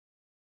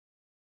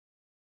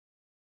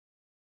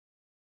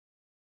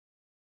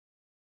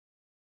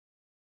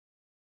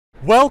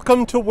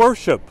Welcome to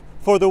worship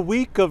for the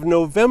week of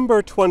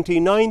November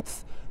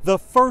 29th, the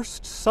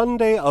first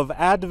Sunday of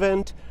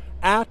Advent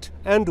at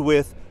and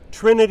with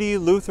Trinity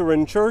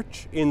Lutheran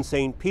Church in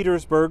St.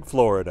 Petersburg,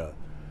 Florida.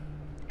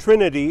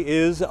 Trinity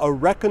is a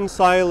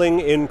reconciling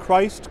in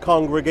Christ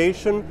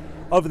congregation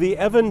of the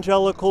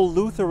Evangelical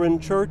Lutheran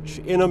Church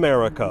in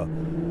America.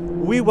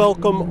 We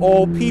welcome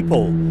all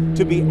people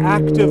to be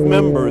active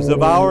members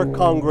of our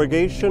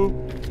congregation,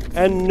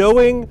 and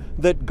knowing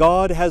that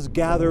God has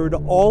gathered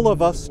all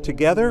of us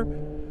together,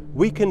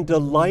 we can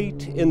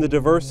delight in the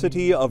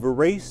diversity of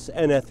race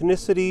and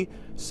ethnicity,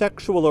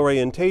 sexual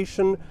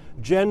orientation,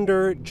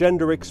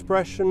 gender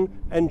expression,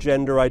 and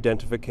gender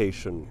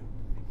identification.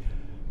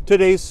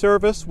 Today's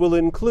service will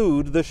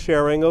include the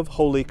sharing of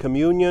Holy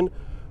Communion,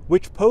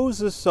 which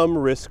poses some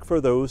risk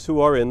for those who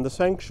are in the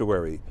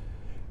sanctuary.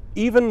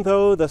 Even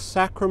though the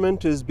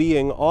sacrament is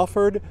being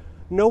offered,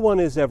 no one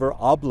is ever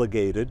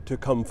obligated to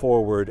come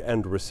forward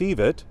and receive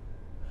it.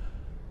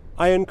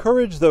 I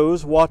encourage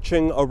those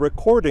watching a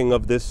recording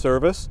of this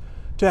service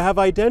to have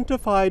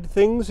identified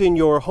things in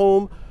your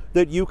home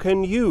that you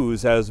can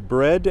use as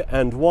bread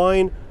and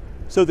wine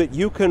so that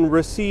you can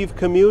receive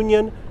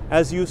communion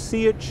as you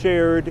see it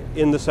shared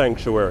in the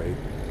sanctuary.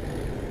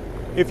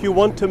 If you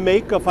want to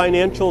make a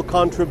financial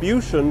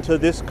contribution to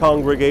this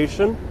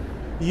congregation,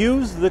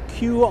 use the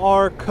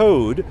QR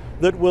code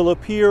that will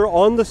appear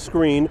on the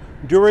screen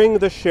during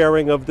the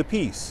sharing of the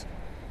piece.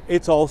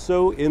 It's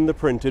also in the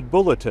printed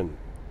bulletin.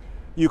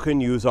 You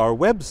can use our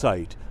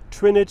website,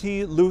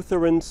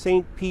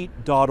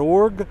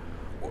 trinitylutheranstpete.org.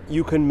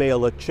 You can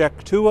mail a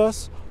check to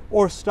us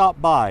or stop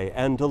by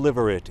and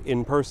deliver it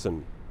in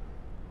person.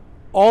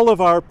 All of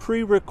our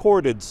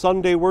pre-recorded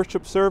Sunday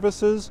worship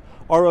services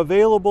are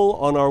available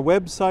on our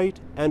website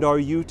and our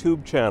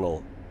YouTube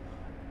channel.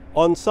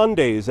 On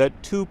Sundays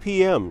at 2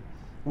 p.m.,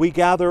 we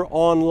gather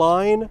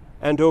online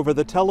and over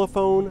the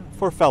telephone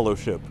for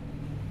fellowship.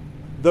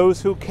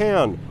 Those who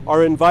can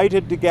are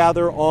invited to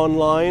gather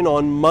online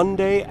on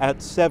Monday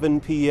at 7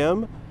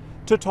 p.m.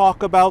 to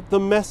talk about the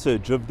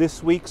message of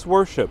this week's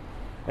worship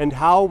and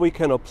how we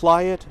can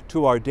apply it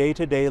to our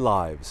day-to-day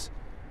lives.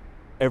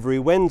 Every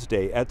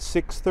Wednesday at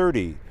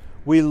 6:30,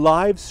 we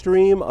live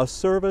stream a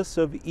service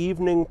of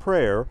evening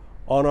prayer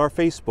on our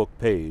Facebook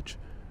page.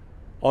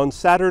 On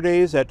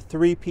Saturdays at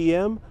 3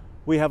 p.m.,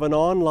 we have an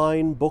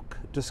online book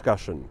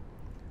discussion.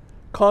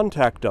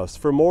 Contact us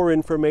for more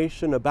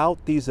information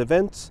about these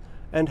events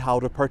and how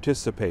to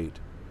participate.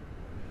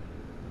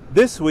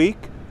 This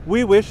week,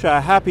 we wish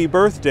a happy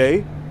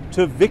birthday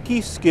to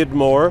Vicky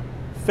Skidmore,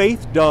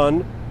 Faith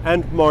Dunn,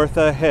 and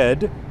Martha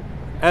Head,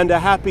 and a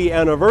happy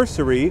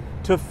anniversary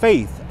to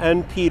Faith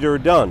and Peter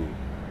Dunn.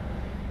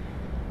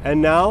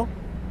 And now,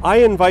 I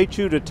invite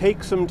you to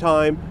take some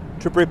time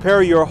to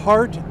prepare your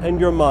heart and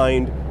your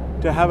mind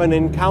to have an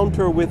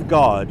encounter with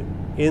God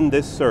in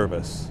this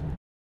service.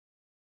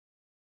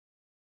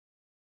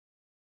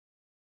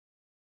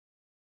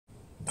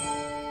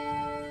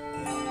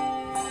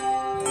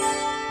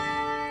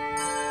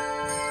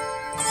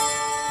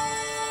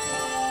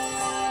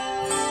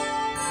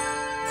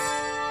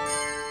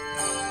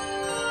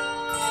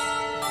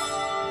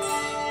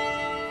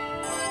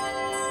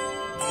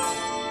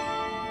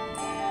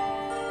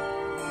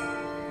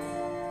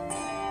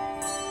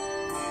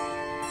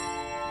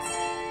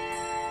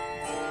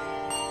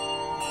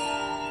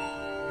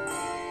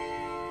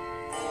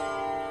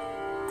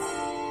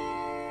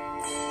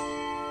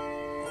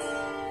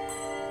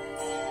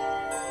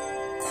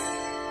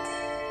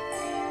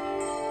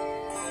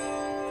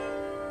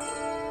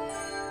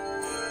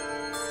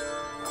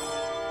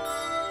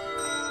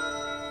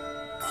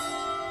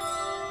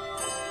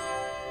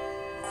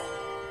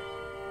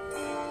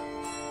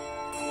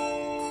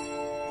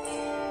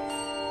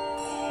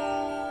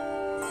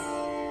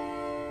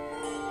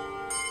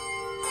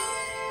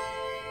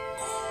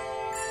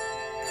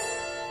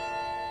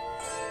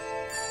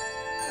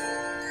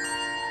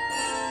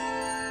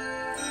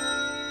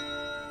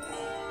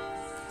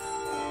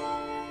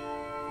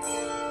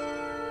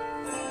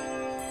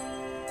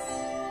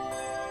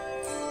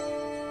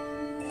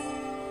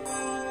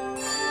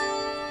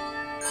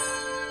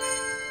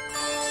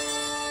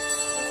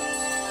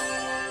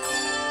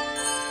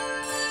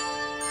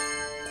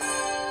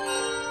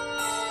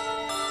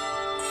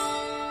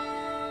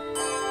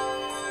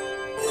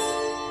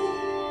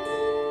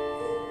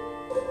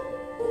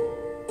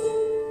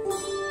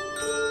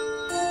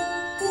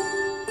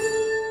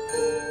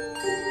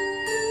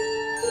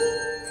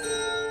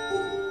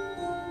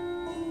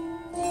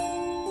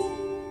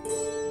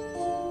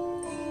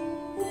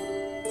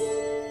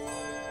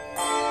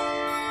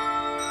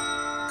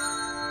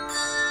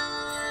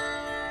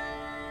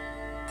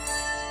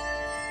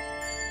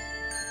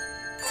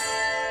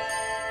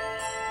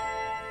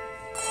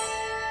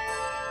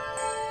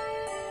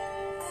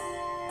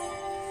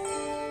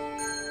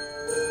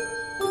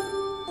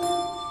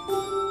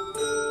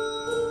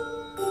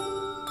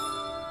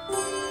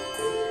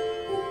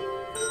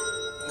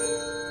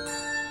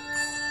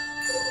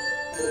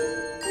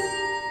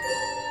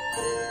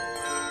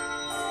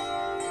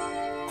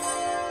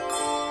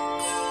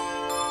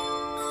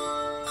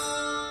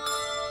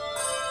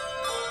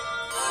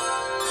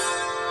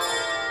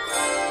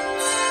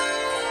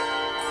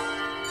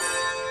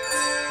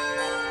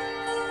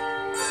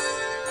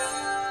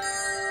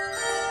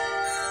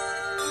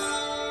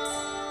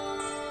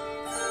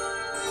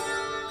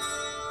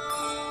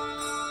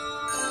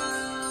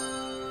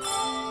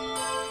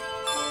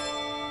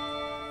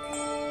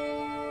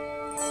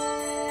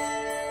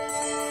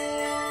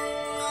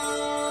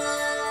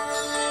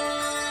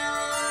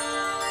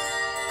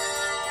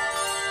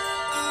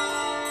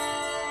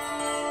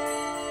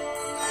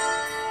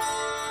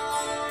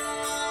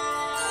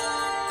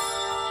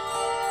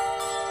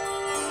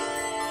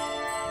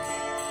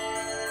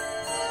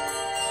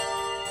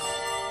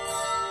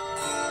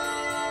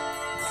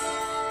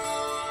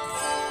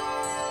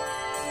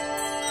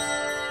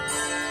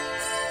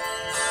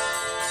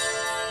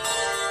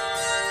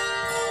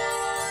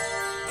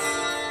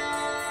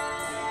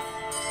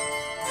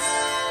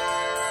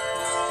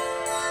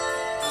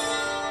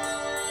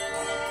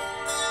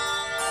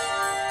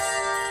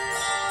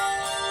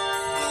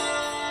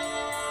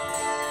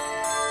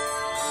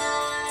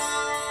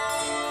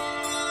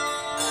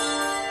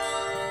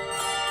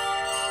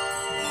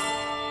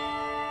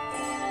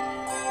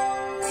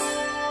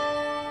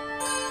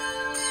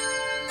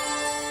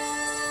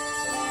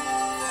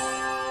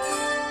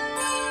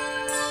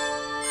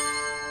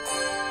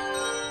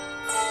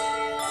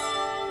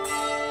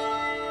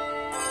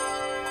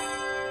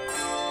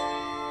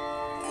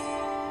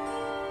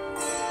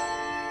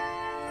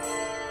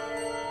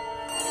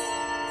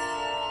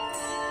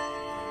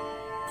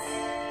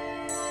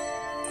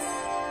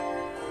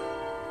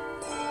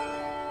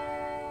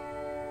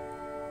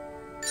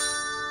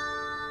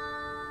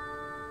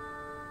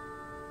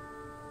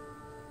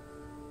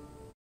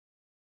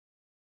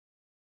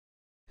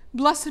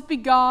 Blessed be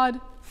God,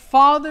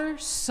 Father,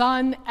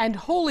 Son, and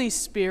Holy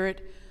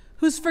Spirit,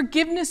 whose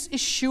forgiveness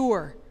is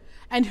sure,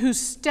 and whose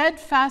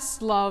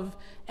steadfast love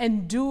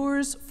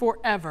endures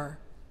forever.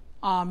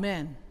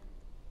 Amen.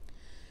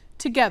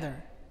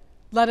 Together,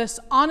 let us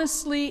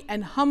honestly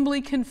and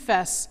humbly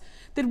confess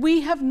that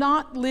we have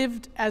not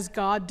lived as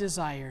God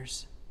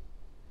desires.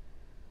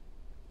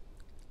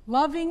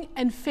 Loving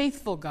and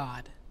faithful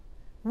God,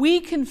 we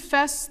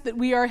confess that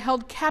we are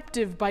held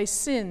captive by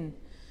sin.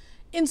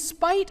 In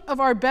spite of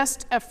our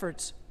best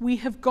efforts, we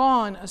have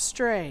gone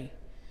astray.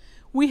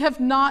 We have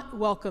not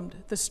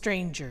welcomed the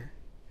stranger.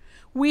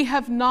 We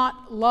have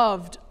not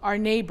loved our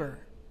neighbor.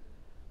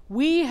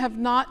 We have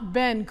not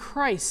been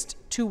Christ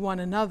to one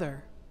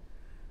another.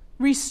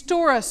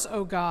 Restore us,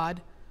 O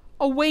God,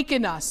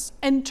 awaken us,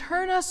 and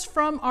turn us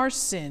from our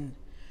sin.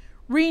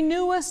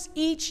 Renew us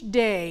each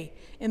day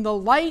in the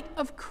light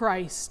of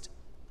Christ.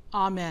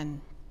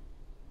 Amen.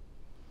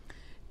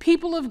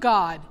 People of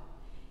God,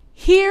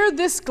 hear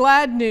this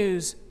glad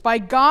news. By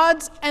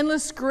God's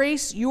endless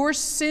grace, your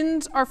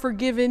sins are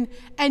forgiven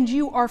and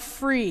you are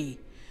free.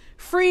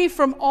 Free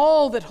from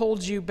all that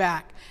holds you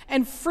back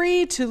and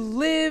free to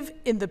live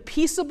in the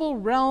peaceable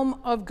realm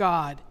of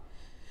God.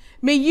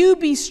 May you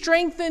be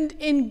strengthened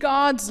in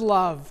God's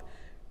love,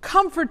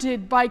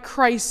 comforted by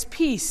Christ's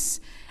peace,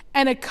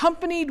 and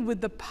accompanied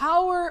with the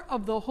power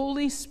of the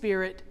Holy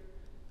Spirit.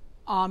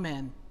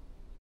 Amen.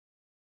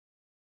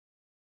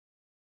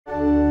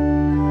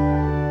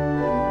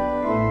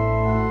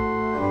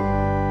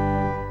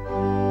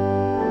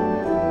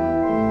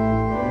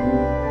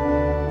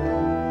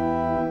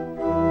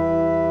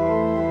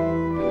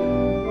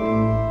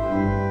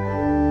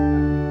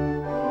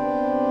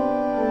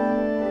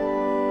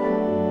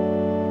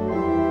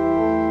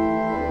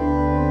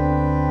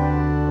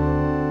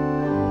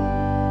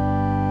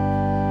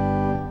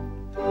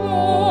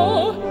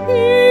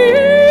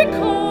 He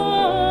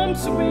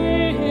comes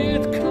with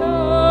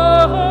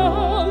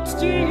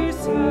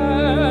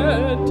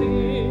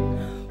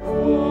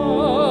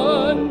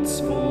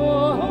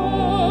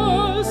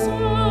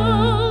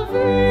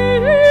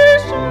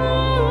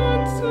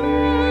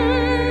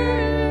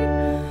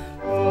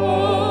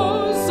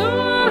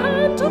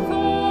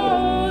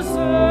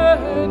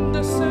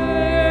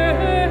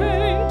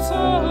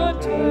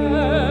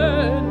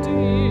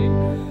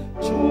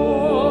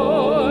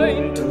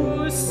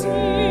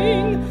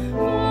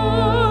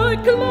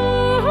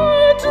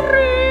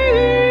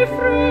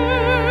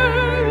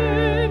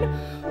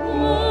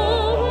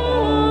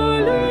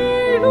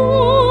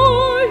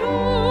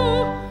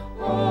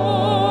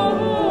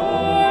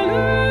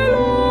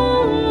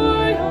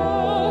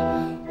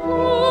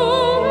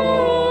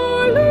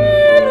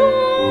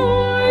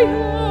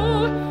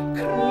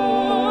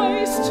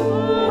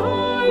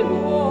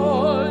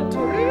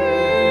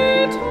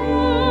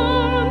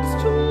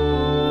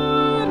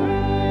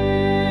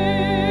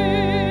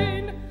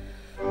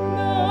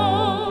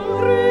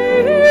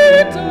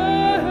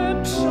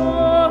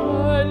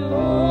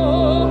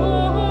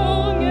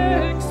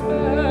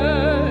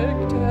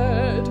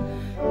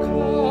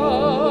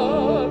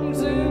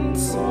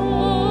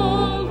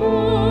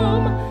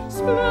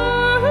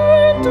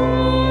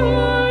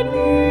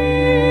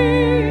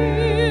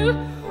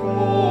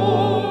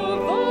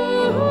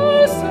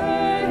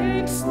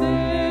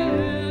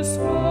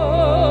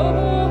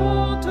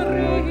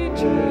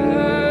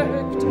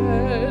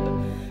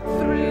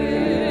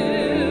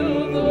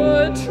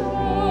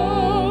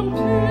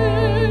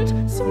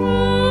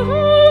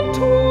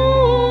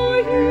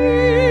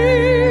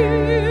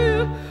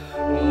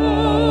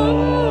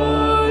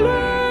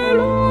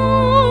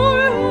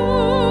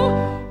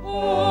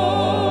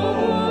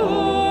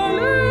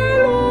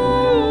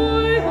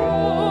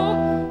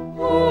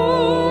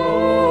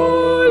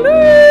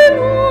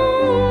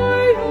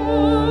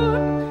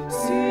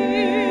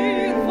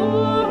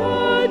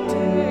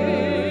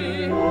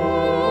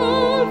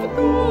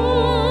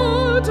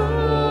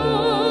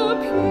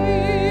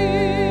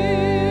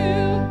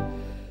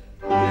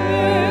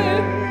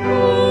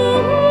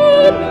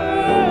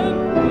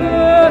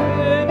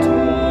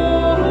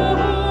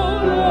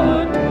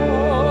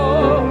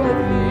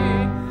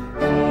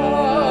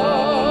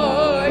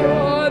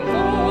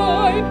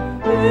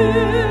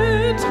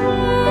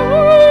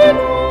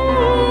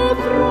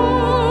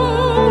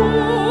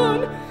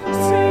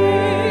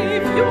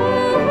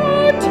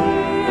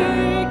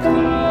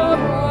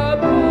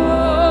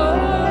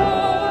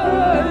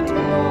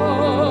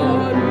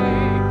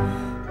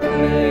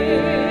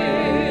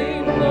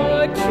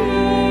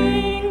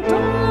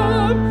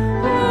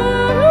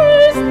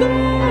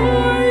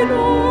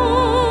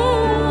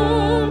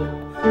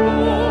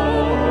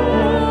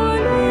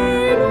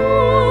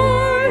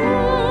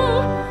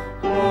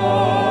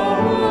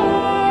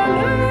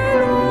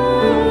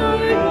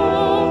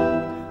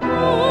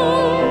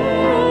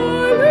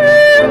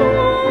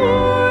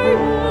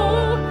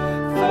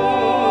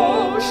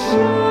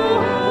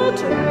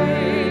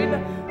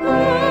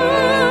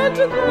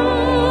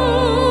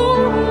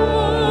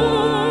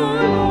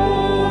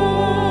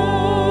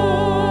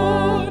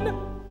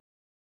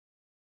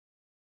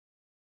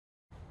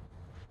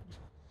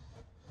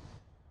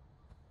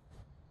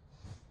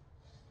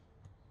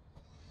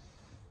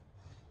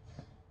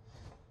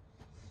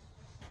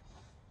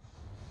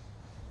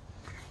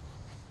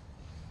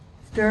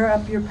Stir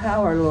up your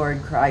power,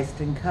 Lord Christ,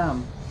 and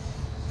come.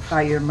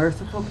 By your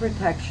merciful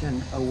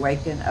protection,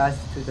 awaken us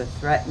to the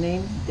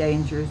threatening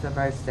dangers of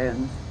our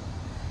sins,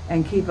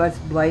 and keep us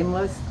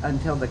blameless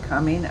until the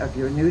coming of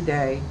your new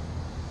day.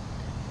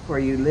 For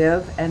you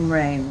live and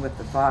reign with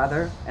the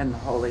Father and the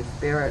Holy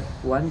Spirit,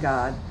 one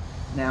God,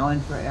 now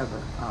and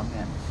forever.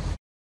 Amen.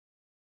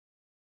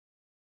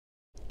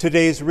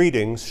 Today's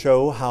readings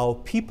show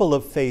how people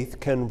of faith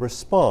can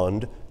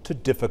respond to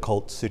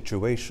difficult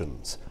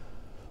situations.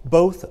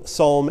 Both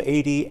Psalm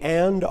 80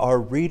 and our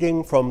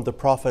reading from the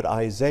prophet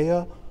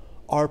Isaiah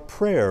are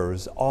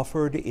prayers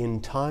offered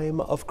in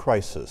time of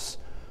crisis.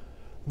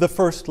 The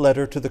first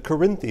letter to the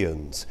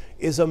Corinthians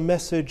is a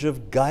message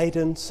of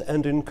guidance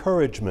and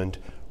encouragement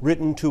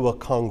written to a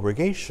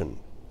congregation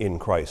in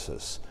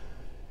crisis.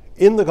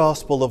 In the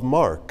Gospel of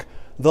Mark,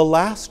 the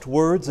last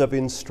words of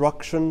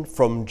instruction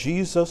from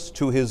Jesus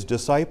to his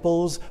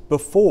disciples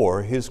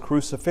before his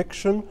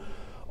crucifixion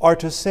are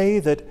to say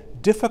that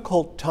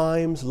difficult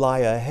times lie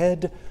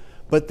ahead,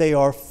 but they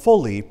are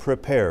fully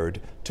prepared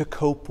to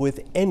cope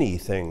with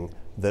anything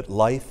that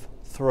life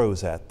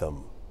throws at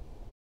them.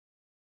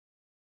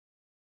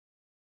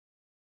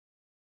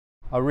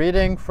 A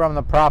reading from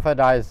the prophet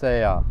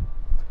Isaiah.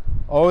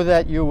 Oh,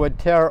 that you would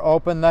tear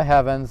open the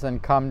heavens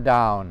and come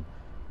down,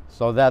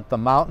 so that the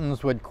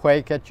mountains would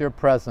quake at your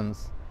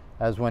presence,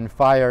 as when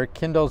fire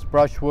kindles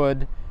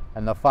brushwood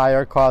and the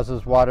fire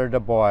causes water to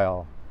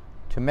boil,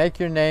 to make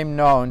your name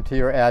known to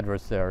your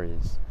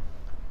adversaries,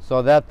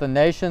 so that the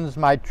nations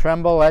might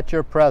tremble at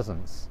your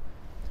presence.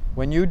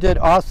 When you did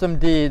awesome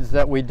deeds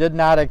that we did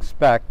not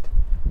expect,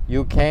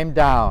 you came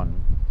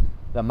down.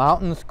 The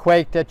mountains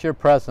quaked at your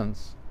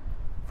presence.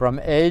 From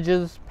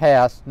ages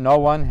past no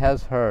one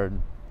has heard,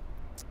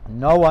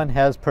 no one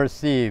has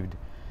perceived,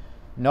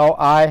 no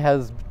eye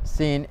has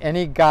seen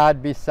any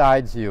God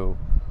besides you,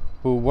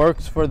 who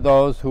works for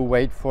those who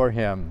wait for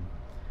him.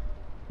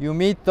 You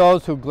meet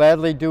those who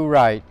gladly do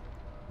right,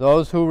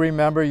 those who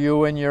remember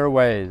you in your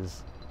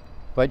ways.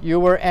 But you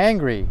were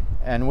angry,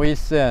 and we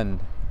sinned.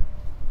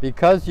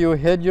 Because you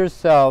hid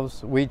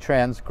yourselves, we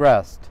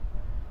transgressed.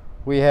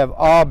 We have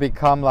all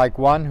become like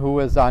one who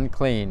is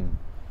unclean,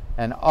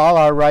 and all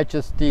our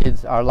righteous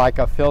deeds are like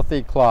a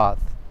filthy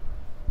cloth.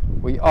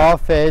 We all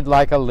fade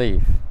like a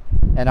leaf,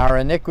 and our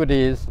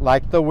iniquities,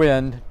 like the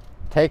wind,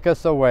 take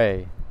us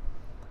away.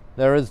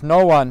 There is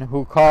no one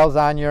who calls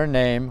on your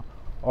name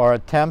or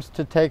attempts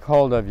to take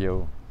hold of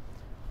you.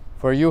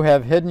 For you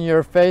have hidden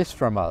your face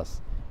from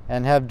us,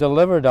 and have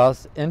delivered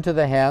us into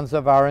the hands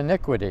of our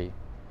iniquity.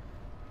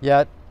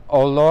 Yet,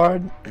 O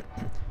Lord,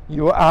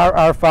 you are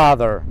our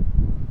Father.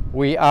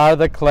 We are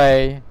the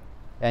clay,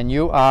 and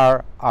you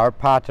are our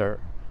potter.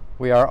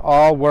 We are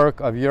all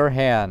work of your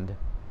hand.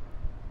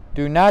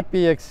 Do not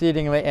be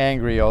exceedingly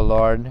angry, O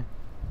Lord,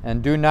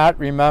 and do not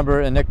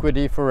remember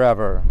iniquity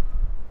forever.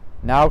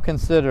 Now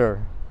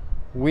consider,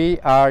 we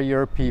are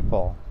your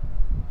people.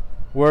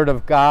 Word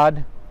of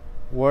God,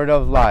 word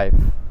of life.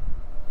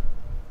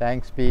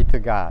 Thanks be to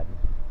God.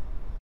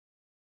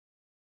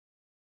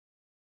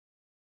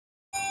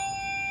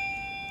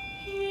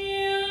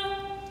 Hear,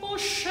 O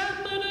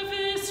shepherd of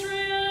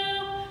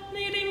Israel,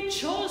 leading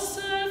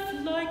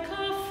Joseph like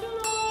a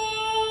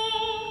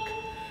flock.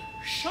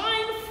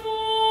 Shine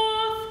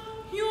forth,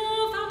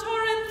 you that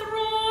are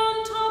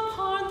enthroned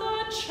upon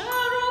the cherubim,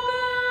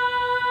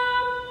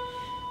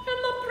 in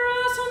the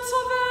presence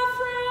of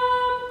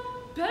Ephraim,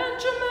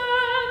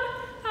 Benjamin,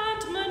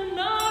 and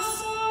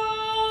Manasseh.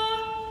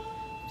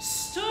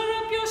 Stir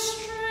up your strength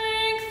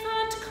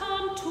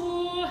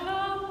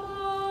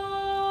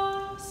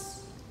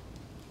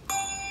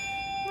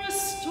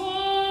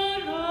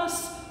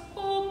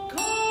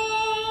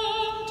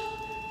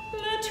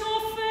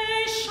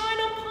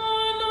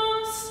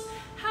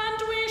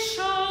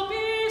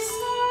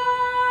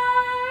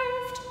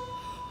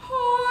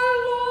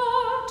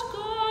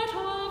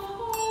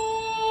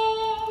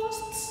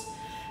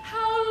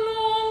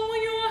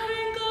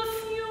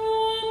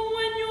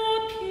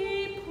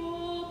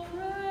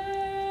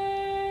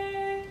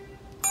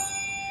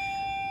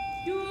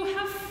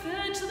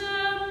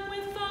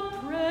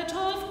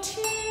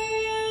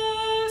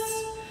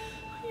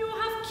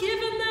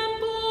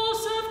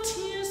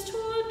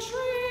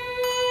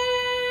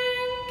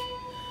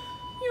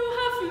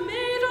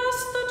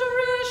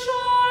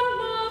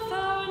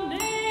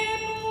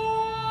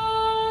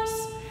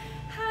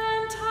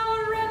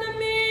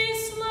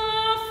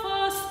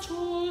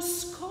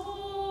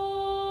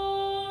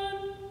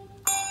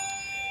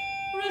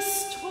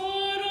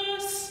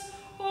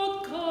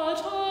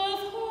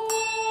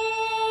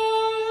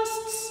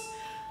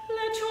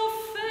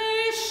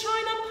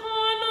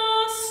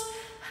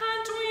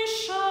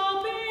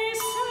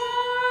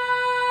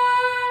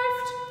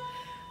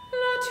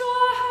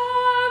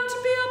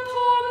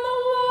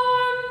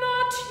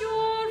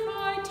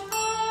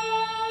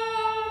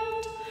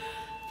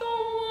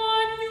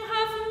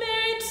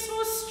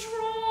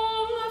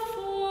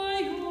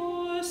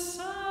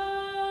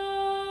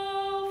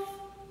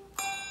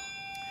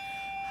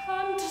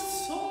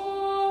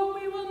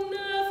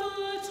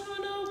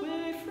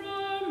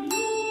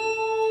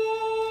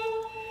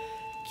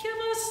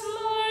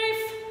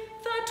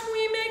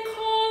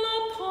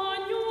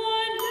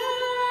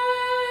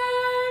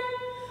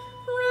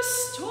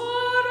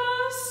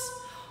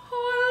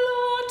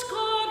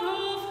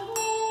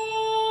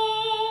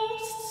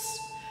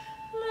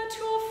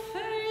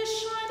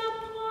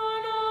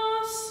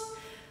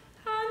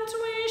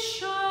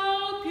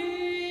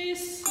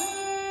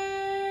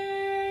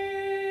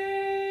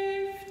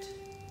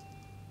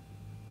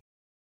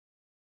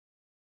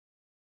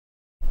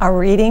A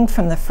reading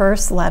from the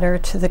first letter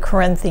to the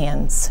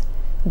Corinthians.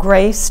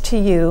 Grace to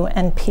you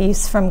and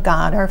peace from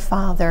God our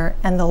Father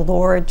and the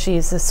Lord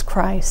Jesus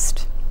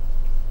Christ.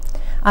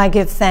 I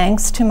give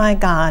thanks to my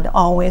God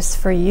always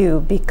for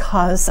you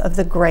because of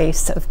the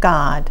grace of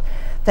God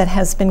that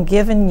has been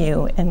given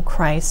you in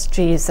Christ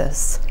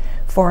Jesus.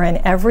 For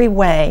in every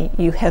way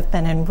you have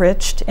been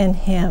enriched in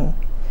him,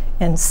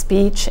 in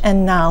speech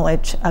and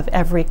knowledge of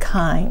every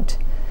kind,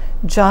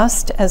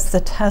 just as the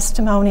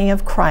testimony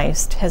of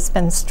Christ has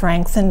been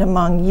strengthened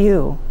among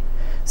you,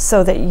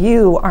 so that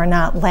you are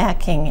not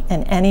lacking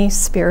in any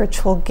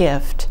spiritual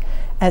gift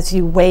as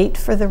you wait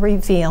for the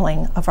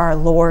revealing of our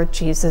Lord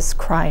Jesus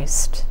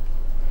Christ.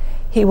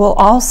 He will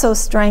also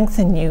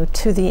strengthen you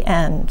to the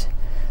end,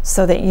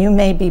 so that you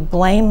may be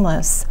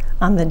blameless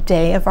on the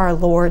day of our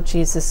Lord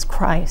Jesus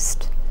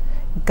Christ.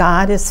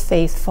 God is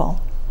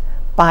faithful.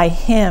 By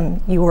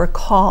him you were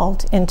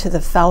called into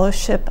the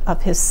fellowship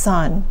of his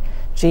Son,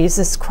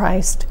 Jesus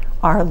Christ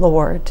our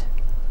Lord.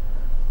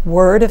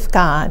 Word of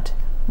God,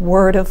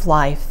 word of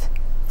life,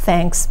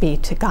 thanks be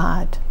to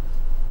God.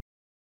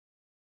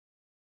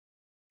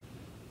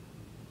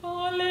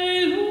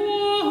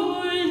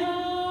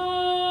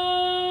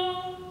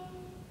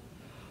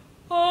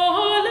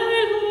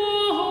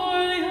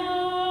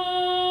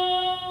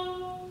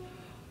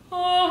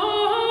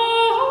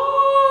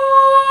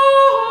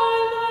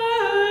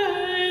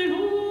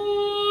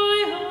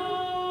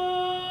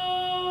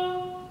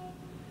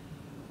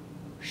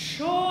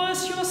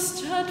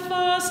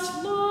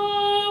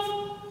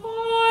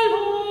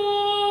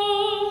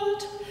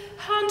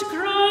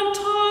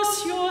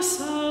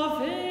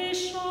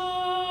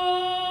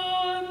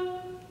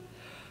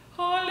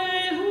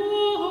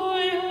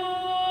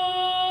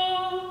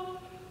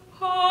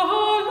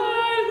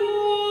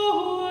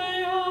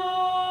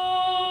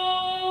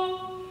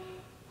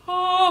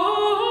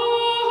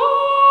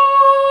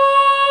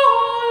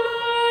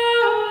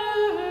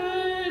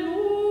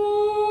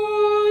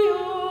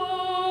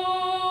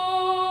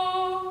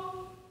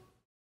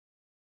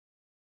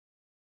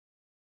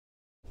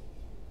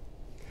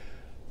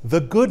 The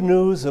good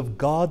news of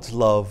God's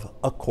love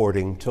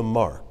according to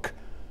Mark.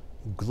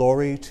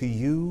 Glory to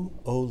you,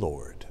 O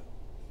Lord.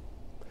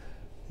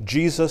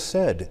 Jesus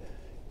said,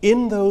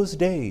 "In those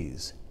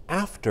days,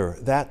 after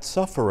that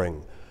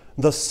suffering,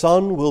 the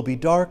sun will be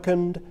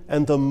darkened,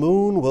 and the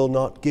moon will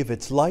not give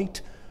its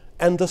light,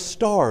 and the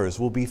stars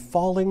will be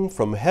falling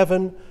from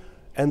heaven,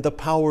 and the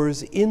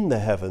powers in the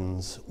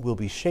heavens will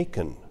be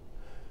shaken.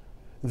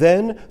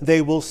 Then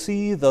they will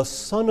see the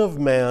Son of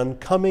Man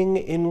coming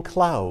in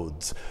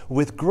clouds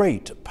with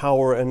great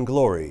power and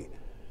glory.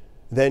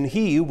 Then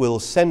he will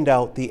send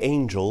out the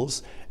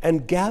angels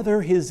and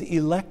gather his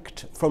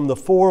elect from the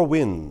four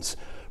winds,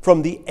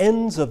 from the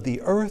ends of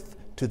the earth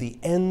to the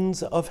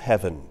ends of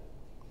heaven.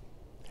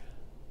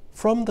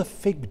 From the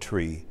fig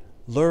tree,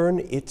 learn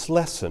its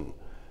lesson.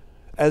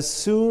 As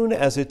soon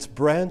as its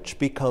branch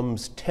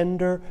becomes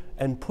tender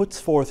and puts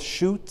forth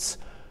shoots,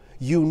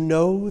 you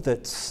know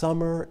that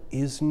summer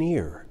is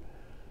near.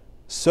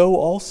 So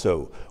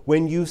also,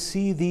 when you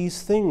see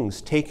these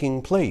things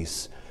taking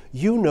place,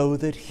 you know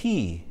that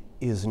he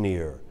is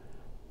near,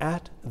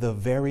 at the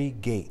very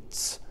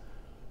gates.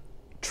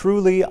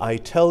 Truly, I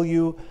tell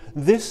you,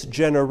 this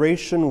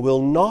generation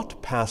will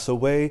not pass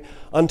away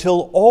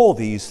until all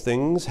these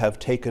things have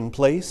taken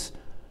place.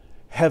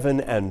 Heaven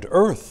and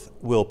earth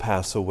will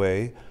pass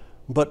away,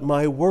 but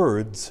my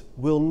words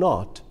will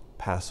not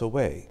pass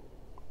away.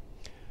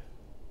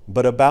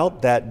 But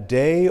about that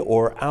day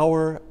or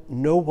hour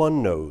no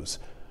one knows,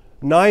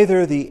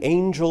 neither the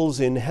angels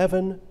in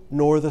heaven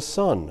nor the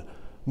Son,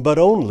 but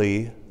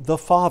only the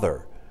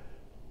Father.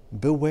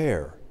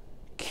 Beware,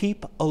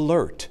 keep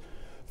alert,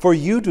 for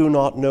you do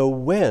not know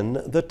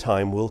when the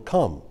time will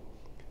come.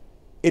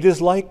 It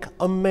is like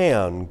a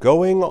man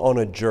going on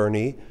a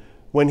journey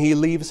when he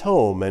leaves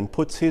home and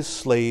puts his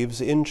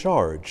slaves in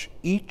charge,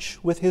 each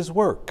with his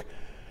work,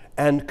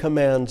 and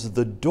commands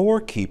the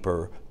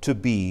doorkeeper to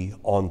be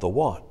on the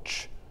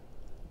watch.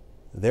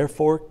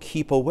 Therefore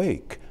keep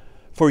awake,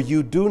 for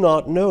you do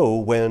not know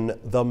when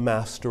the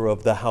master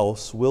of the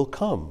house will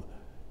come,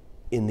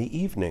 in the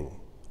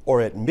evening,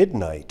 or at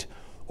midnight,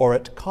 or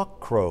at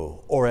cockcrow,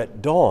 or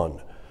at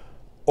dawn,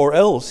 or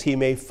else he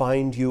may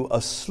find you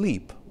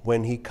asleep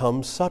when he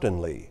comes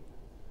suddenly.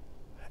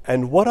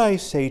 And what I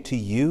say to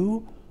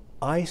you,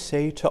 I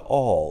say to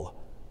all,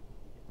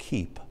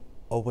 keep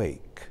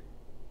awake."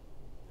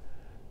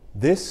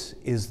 This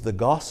is the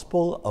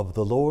gospel of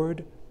the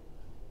Lord.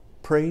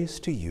 Praise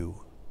to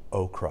you,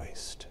 O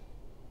Christ.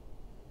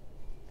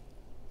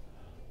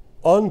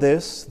 On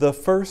this, the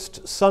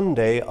first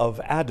Sunday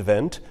of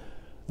Advent,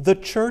 the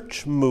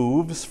Church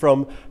moves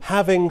from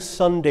having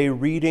Sunday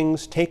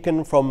readings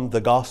taken from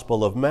the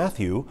Gospel of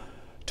Matthew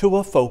to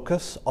a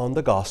focus on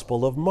the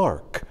Gospel of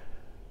Mark.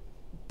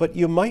 But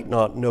you might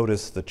not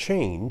notice the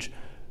change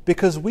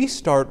because we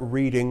start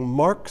reading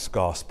Mark's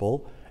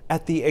Gospel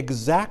at the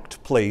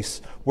exact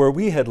place where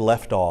we had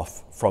left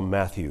off from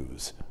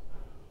Matthew's.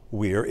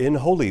 We're in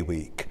Holy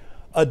Week,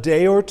 A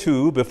day or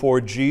two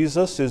before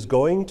Jesus is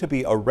going to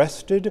be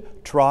arrested,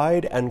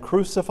 tried, and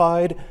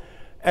crucified,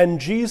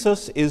 and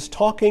Jesus is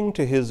talking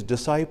to his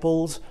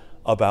disciples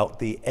about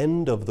the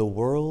end of the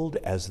world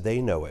as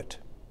they know it.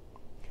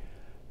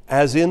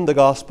 As in the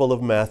Gospel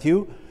of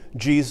Matthew,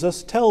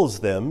 Jesus tells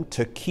them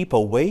to keep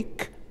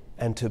awake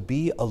and to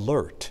be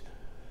alert.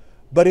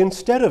 But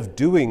instead of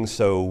doing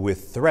so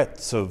with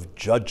threats of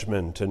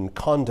judgment and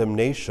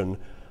condemnation,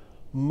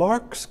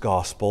 Mark's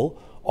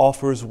Gospel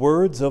offers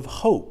words of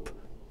hope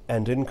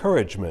and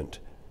encouragement.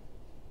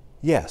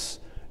 Yes,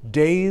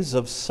 days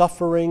of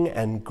suffering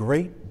and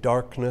great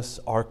darkness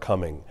are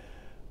coming,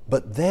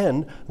 but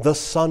then the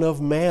Son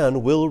of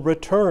Man will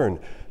return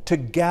to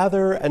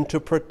gather and to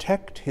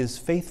protect his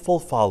faithful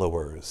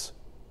followers.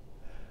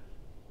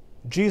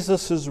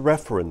 Jesus'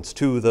 reference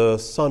to the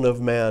Son of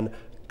Man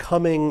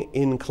coming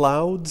in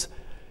clouds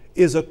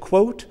is a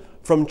quote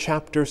from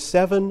chapter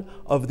 7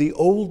 of the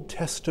Old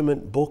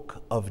Testament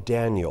book of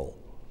Daniel.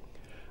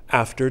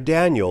 After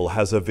Daniel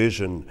has a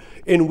vision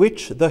in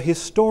which the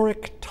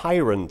historic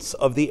tyrants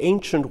of the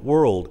ancient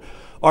world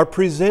are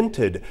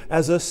presented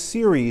as a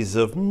series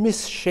of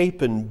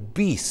misshapen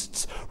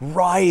beasts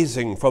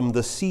rising from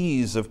the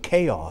seas of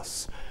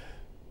chaos,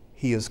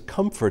 he is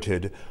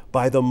comforted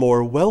by the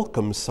more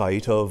welcome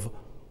sight of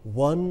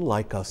one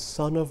like a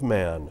Son of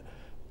Man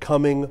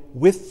coming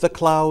with the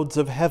clouds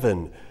of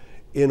heaven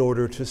in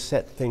order to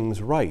set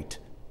things right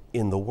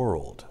in the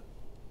world.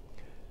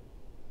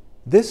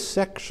 This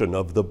section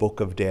of the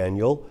book of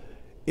Daniel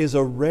is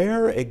a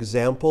rare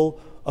example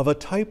of a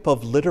type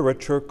of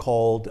literature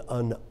called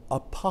an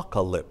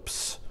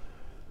apocalypse.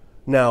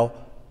 Now,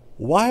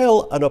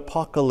 while an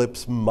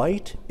apocalypse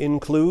might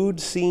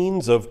include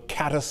scenes of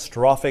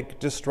catastrophic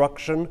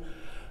destruction,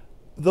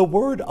 the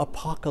word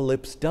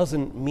apocalypse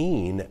doesn't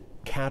mean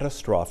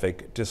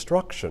catastrophic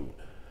destruction.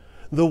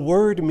 The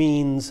word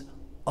means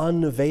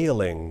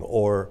unveiling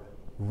or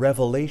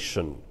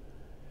revelation.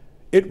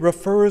 It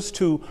refers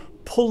to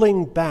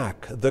pulling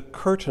back the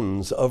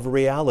curtains of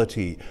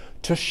reality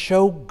to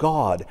show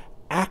God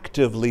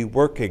actively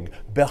working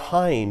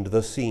behind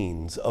the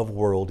scenes of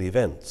world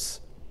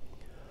events.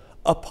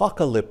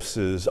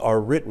 Apocalypses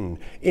are written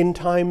in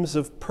times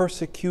of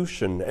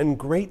persecution and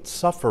great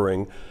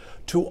suffering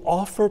to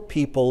offer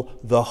people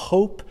the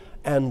hope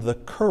and the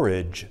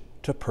courage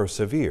to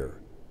persevere.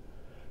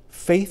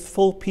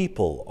 Faithful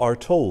people are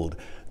told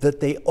that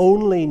they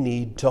only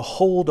need to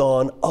hold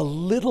on a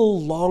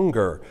little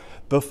longer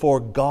before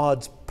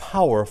God's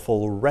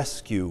powerful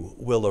rescue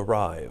will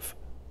arrive.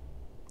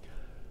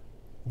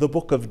 The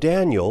book of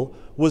Daniel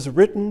was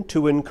written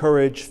to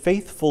encourage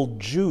faithful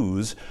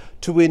Jews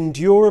to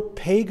endure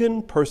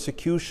pagan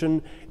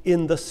persecution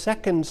in the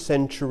 2nd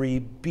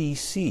century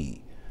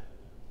BC.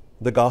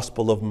 The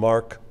Gospel of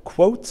Mark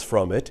quotes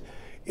from it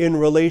in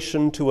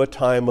relation to a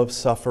time of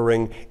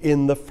suffering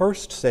in the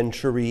 1st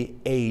century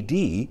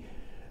AD,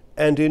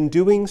 and in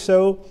doing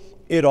so,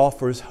 it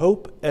offers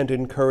hope and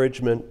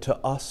encouragement to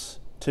us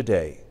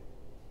today.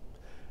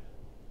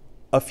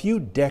 A few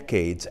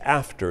decades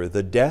after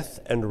the death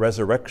and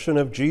resurrection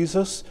of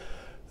Jesus,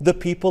 the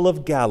people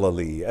of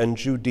Galilee and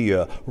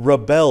Judea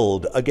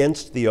rebelled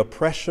against the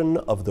oppression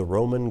of the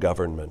Roman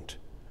government.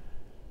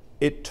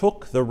 It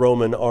took the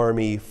Roman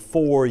army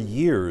 4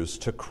 years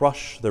to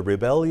crush the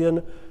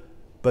rebellion,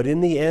 but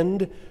in the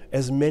end,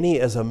 as many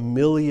as 1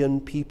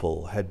 million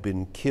people had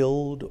been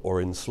killed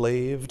or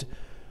enslaved.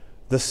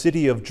 The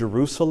city of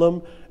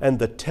Jerusalem and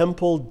the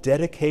temple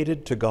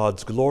dedicated to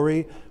God's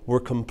glory were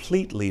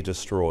completely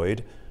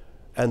destroyed,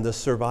 and the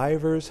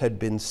survivors had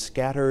been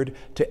scattered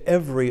to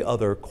every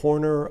other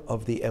corner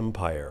of the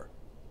empire.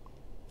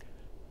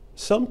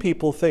 Some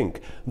people think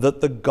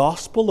that the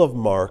Gospel of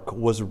Mark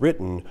was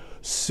written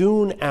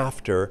soon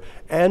after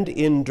and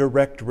in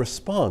direct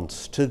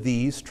response to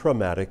these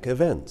traumatic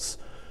events,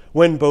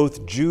 when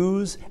both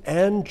Jews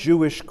and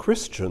Jewish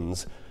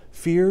Christians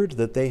feared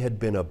that they had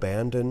been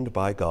abandoned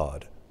by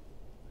God.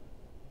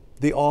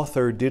 The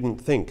author didn't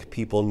think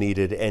people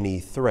needed any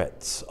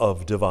threats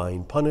of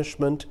divine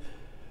punishment.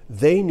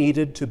 They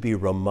needed to be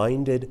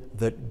reminded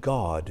that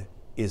God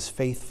is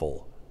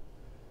faithful.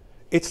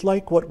 It's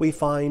like what we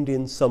find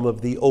in some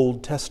of the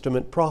Old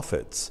Testament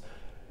prophets.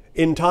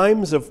 In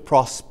times of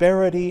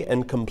prosperity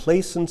and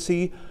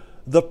complacency,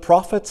 the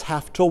prophets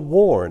have to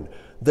warn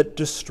that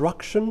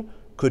destruction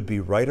could be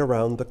right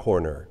around the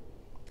corner.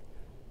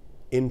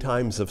 In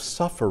times of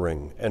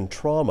suffering and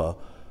trauma,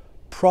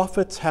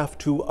 prophets have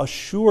to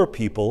assure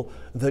people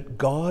that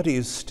God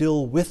is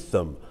still with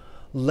them,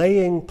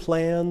 laying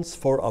plans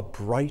for a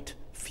bright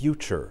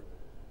future.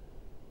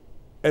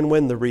 And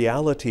when the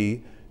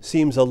reality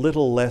seems a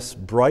little less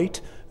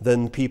bright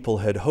than people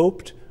had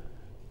hoped,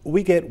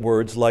 we get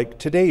words like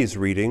today's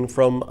reading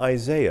from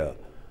Isaiah,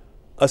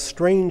 a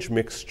strange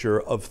mixture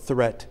of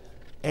threat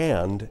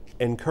and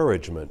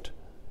encouragement.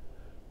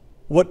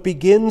 What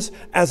begins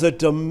as a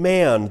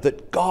demand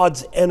that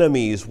God's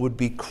enemies would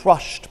be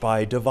crushed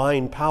by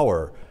divine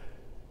power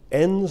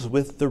ends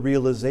with the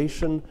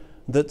realization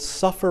that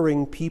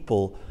suffering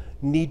people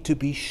need to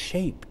be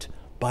shaped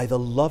by the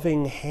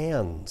loving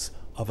hands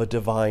of a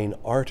divine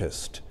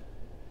artist.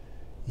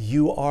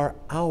 You are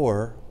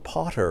our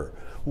potter.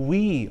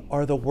 We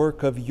are the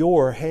work of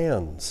your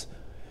hands.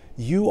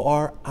 You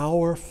are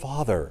our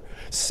Father.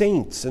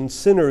 Saints and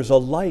sinners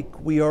alike,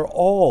 we are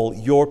all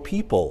your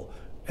people,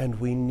 and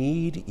we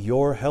need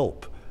your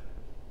help.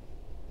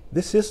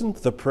 This isn't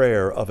the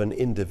prayer of an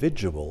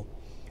individual.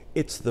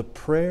 It's the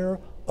prayer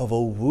of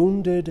a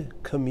wounded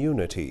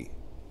community.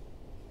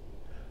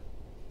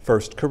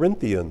 1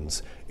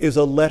 Corinthians is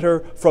a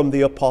letter from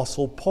the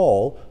Apostle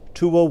Paul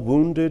to a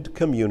wounded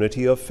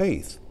community of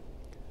faith.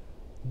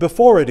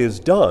 Before it is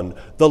done,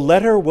 the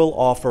letter will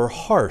offer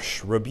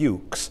harsh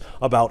rebukes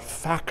about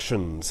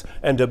factions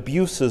and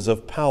abuses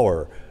of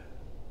power,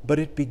 but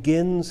it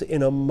begins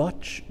in a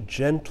much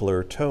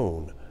gentler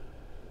tone,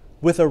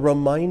 with a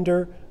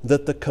reminder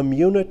that the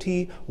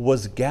community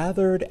was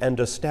gathered and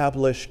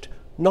established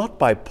not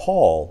by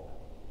Paul,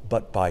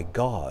 but by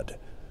God,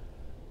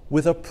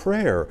 with a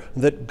prayer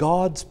that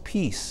God's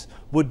peace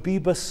would be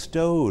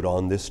bestowed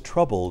on this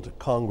troubled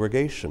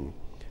congregation,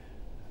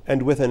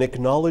 and with an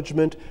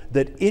acknowledgement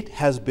that it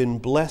has been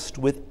blessed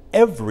with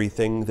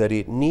everything that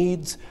it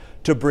needs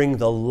to bring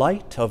the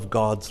light of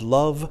God's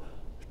love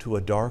to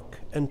a dark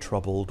and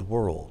troubled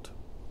world.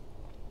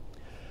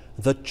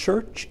 The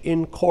church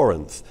in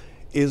Corinth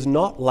is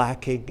not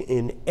lacking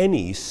in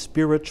any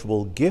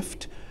spiritual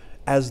gift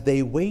as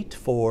they wait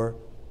for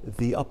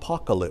the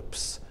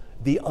apocalypse,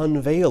 the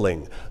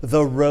unveiling,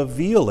 the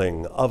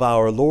revealing of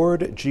our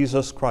Lord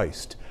Jesus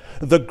Christ,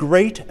 the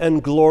great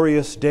and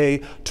glorious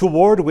day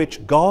toward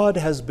which God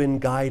has been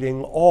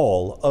guiding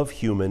all of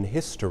human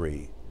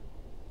history.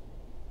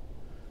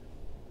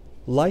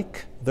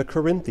 Like the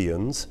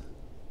Corinthians,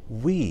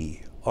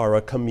 we are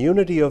a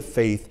community of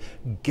faith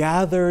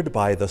gathered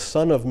by the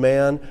Son of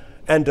Man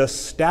and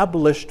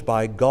established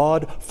by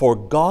God for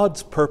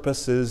God's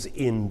purposes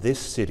in this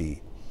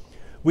city.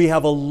 We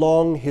have a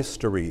long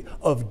history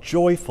of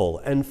joyful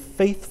and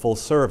faithful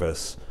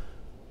service,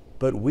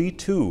 but we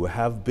too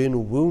have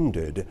been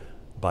wounded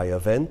by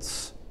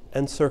events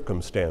and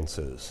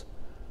circumstances.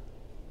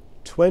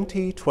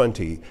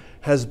 2020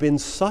 has been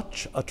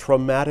such a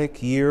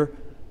traumatic year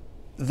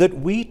that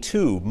we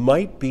too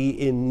might be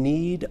in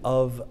need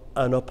of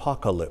an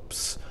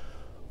apocalypse,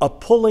 a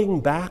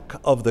pulling back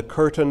of the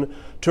curtain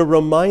to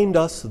remind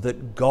us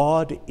that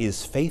God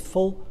is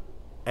faithful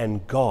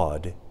and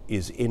God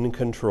is in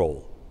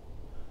control.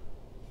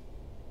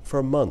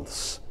 For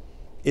months,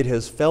 it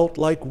has felt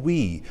like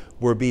we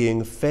were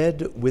being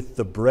fed with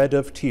the bread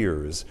of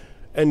tears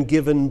and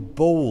given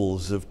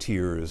bowls of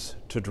tears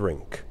to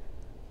drink.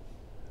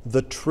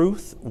 The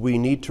truth we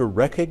need to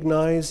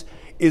recognize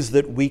is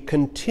that we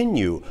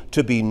continue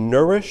to be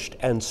nourished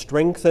and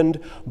strengthened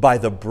by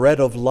the bread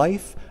of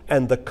life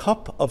and the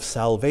cup of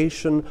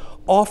salvation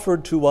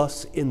offered to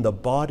us in the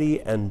body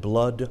and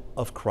blood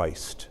of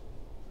Christ.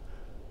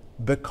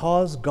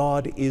 Because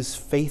God is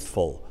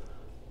faithful,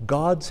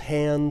 God's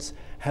hands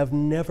have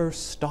never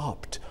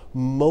stopped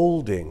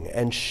molding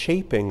and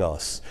shaping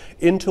us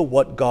into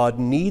what God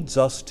needs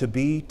us to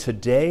be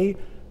today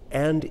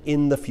and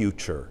in the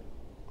future.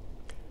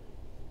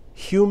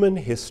 Human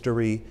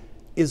history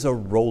is a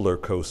roller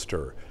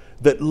coaster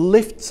that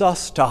lifts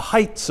us to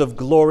heights of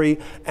glory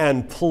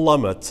and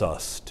plummets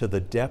us to the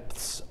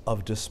depths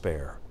of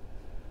despair.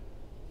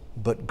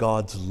 But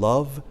God's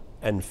love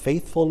and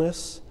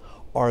faithfulness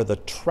are the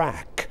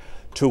track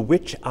to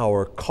which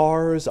our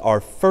cars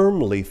are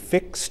firmly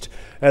fixed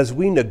as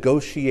we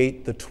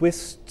negotiate the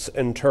twists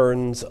and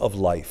turns of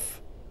life.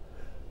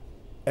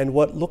 And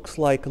what looks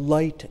like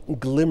light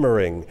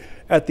glimmering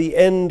at the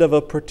end of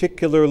a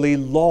particularly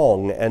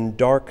long and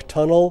dark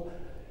tunnel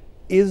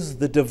is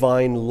the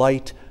divine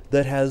light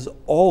that has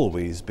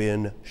always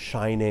been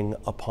shining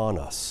upon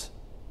us.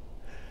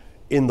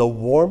 In the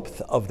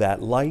warmth of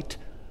that light,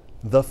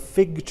 the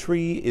fig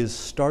tree is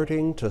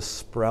starting to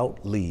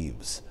sprout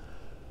leaves.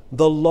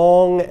 The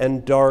long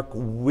and dark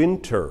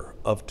winter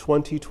of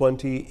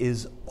 2020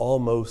 is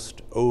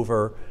almost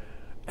over,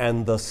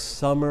 and the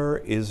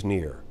summer is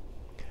near.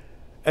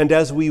 And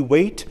as we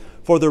wait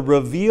for the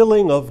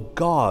revealing of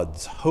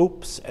God's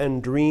hopes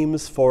and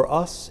dreams for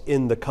us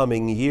in the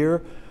coming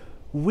year,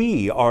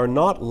 we are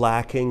not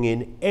lacking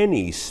in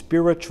any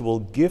spiritual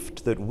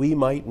gift that we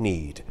might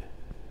need.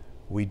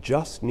 We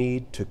just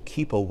need to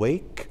keep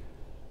awake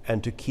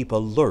and to keep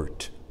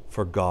alert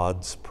for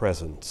God's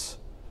presence.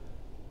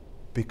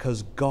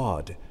 Because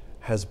God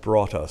has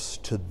brought us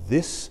to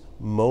this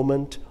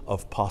moment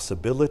of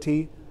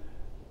possibility,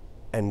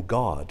 and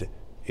God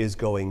is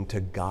going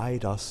to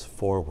guide us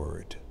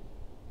forward.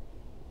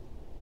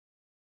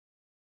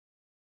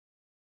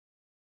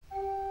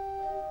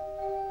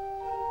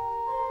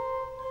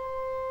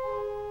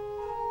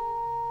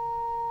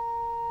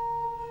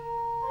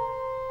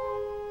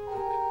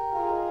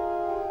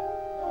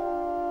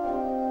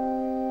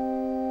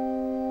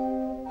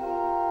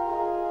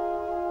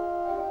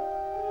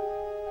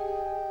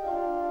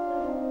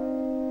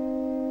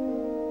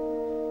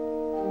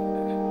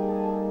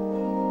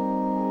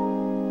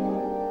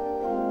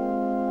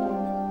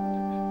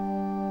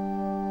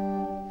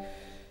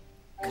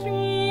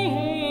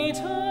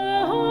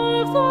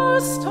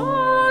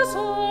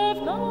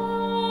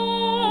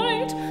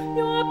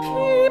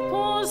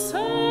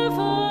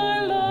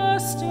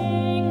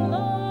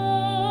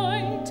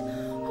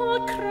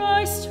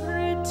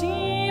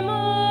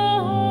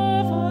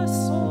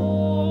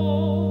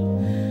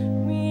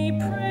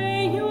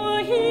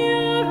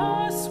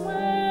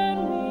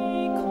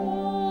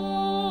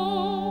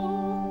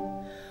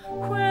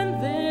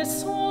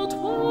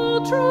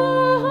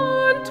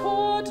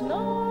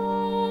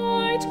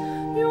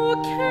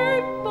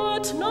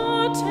 but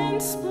not in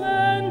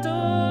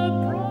splendor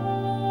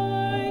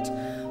bright,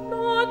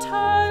 not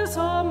as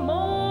a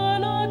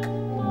monarch,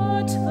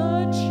 but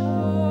the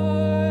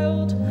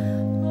child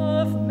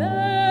of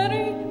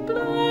Mary,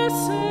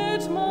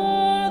 blessed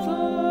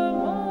Mother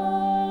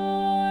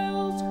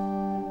mild.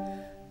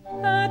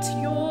 At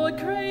your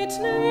great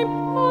name,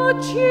 O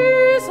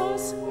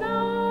Jesus,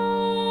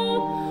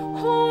 now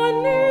our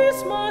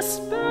knees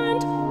must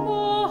bend,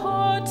 our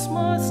hearts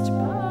must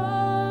bow.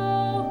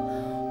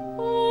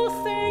 All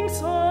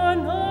things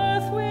on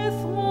earth with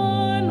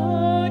one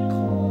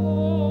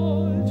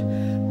accord,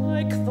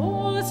 like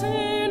those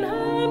in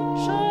heaven,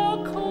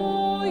 shall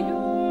call you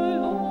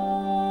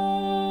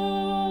Lord.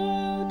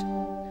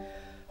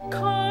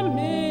 Come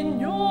in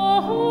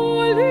your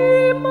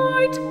holy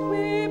might,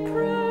 we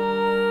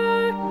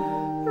pray.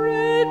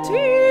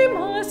 Redeem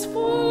us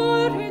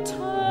for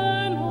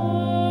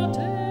eternal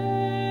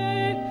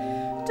day.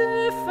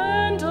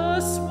 Defend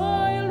us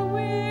while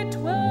we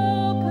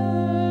dwell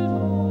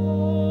below,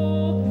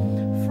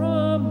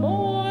 from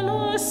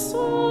all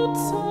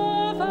assaults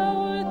of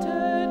our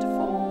dead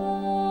foe.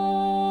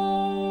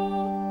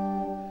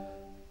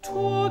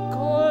 To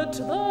God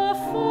the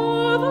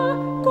Father,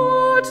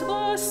 God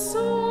the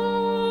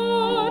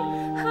Son,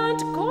 and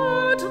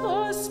God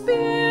the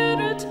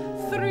Spirit,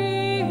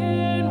 three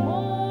in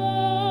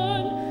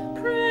one,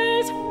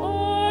 praise,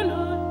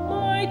 honor,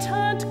 might,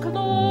 and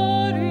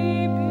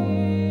glory be,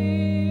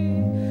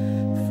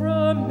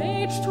 from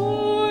age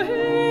to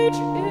age,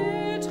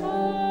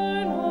 eternally.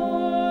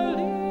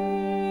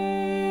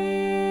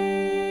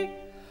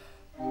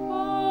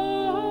 Amen.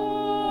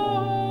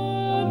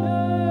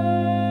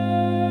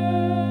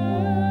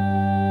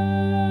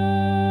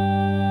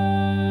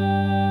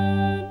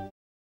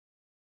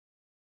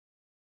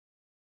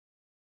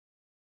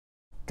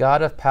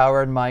 God of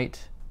power and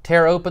might,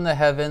 tear open the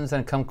heavens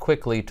and come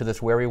quickly to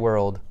this weary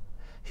world.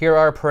 Hear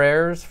our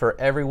prayers for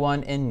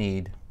everyone in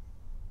need.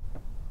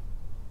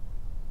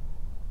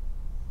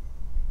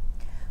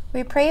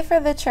 We pray for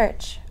the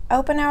Church.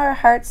 Open our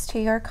hearts to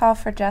your call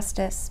for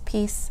justice,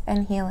 peace,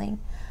 and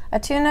healing.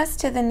 Attune us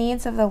to the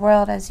needs of the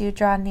world as you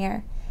draw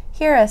near.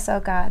 Hear us,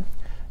 O God.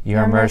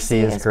 Your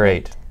mercy is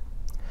great.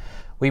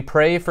 We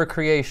pray for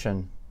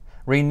creation.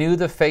 Renew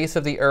the face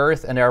of the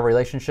earth and our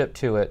relationship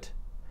to it.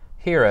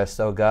 Hear us,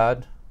 O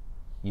God.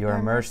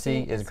 Your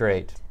mercy is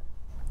great.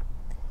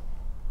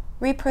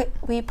 We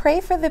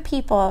pray for the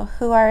people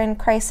who are in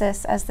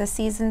crisis as the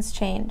seasons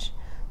change,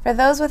 for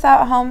those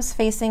without homes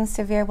facing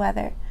severe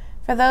weather,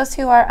 for those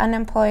who are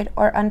unemployed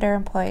or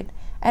underemployed,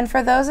 and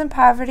for those in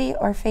poverty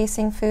or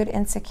facing food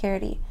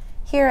insecurity.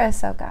 Hear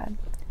us, O God.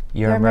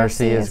 Your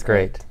mercy is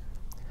great.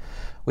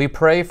 We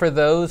pray for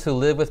those who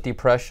live with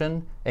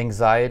depression,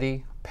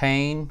 anxiety,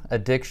 pain,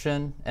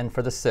 addiction, and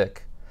for the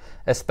sick,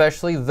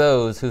 especially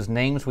those whose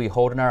names we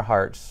hold in our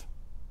hearts.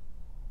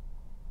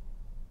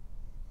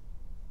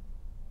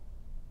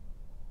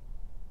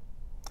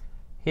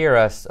 Hear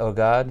us, O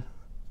God.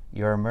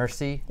 Your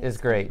mercy is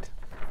great.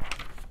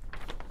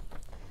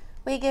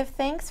 We give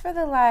thanks for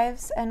the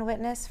lives and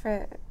witness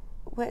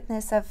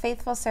of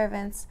faithful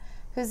servants,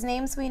 whose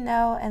names we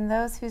know and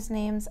those whose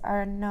names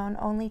are known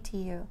only to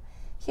you.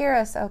 Hear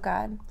us, O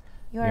God.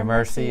 Your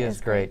mercy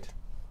is great.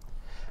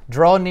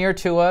 Draw near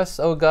to us,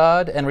 O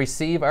God, and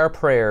receive our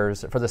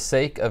prayers for the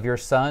sake of your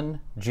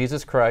Son,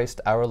 Jesus Christ,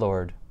 our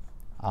Lord.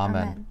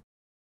 Amen.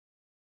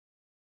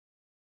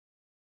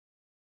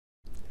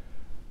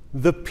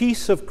 The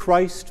peace of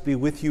Christ be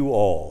with you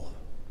all.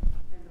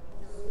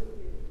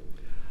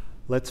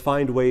 Let's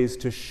find ways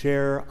to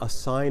share a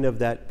sign of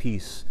that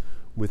peace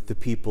with the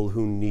people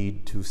who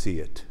need to see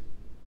it.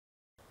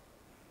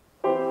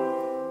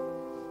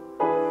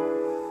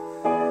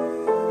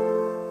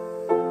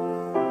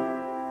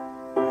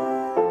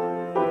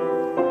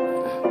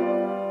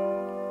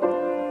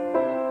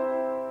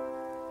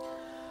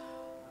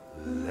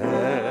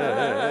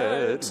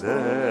 Let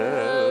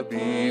there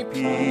be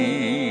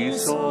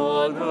peace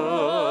on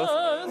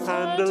earth,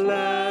 and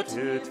let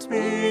it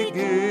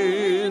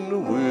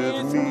begin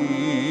with me.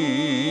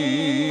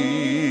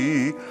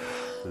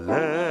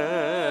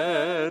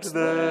 Let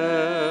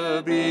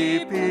there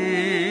be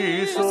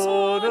peace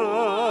on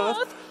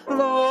earth,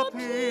 the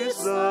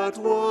peace that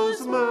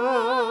was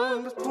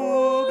meant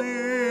to be,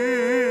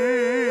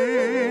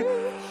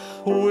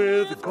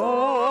 with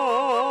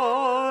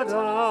God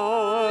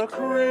our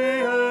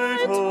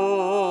Creator,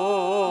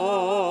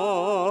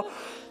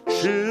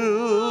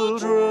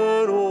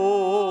 children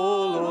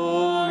all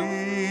of we.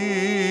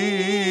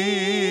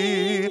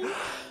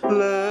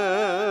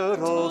 Let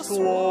us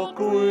walk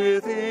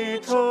with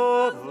each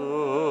other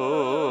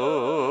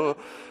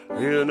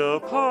in a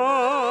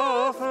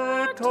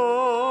perfect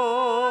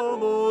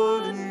harmony.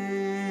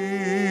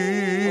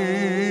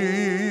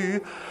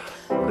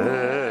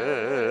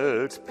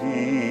 Let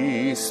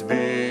peace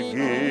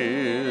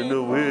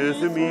begin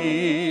with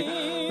me.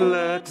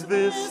 Let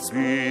this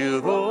be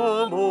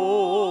the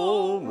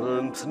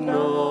moment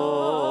now.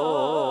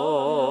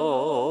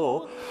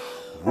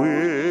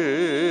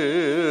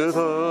 With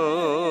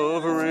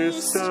every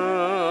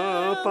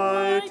step cup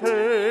I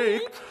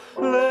take,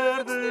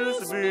 let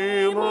this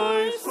be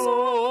my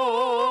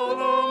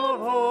solemn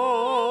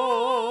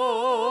vow,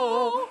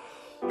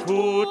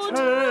 to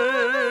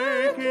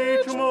take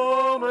each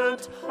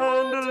moment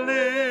and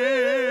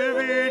live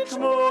each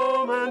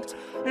moment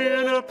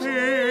in a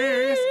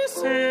peace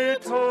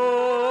eternally.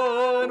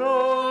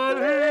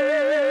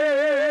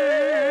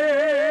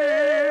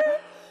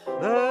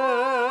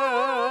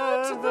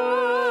 Let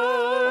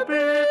there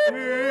be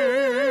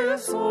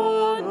peace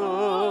on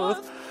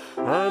earth,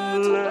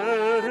 and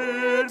let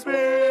it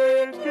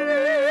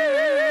begin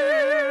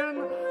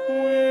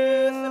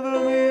with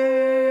me.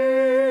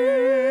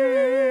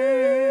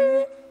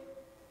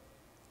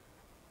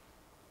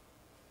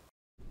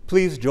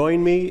 Please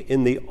join me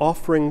in the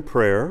offering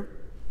prayer.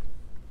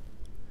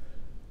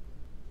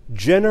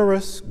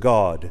 Generous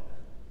God,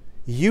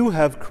 you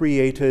have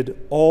created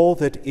all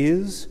that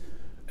is,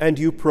 and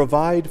you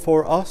provide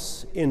for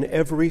us in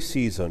every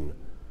season.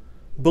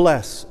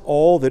 Bless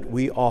all that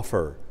we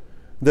offer,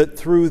 that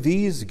through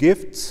these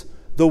gifts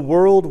the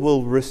world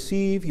will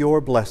receive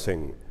your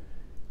blessing.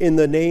 In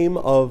the name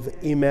of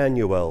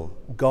Emmanuel,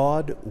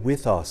 God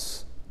with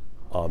us.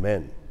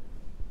 Amen.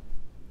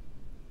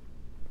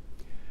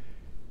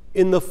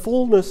 In the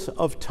fullness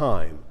of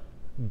time,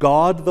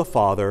 God the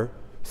Father,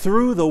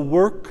 through the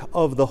work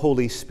of the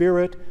Holy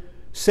Spirit,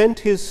 sent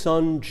his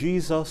Son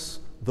Jesus,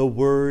 the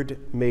Word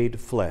made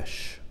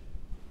flesh.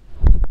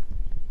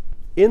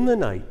 In the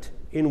night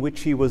in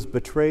which he was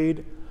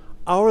betrayed,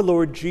 our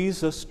Lord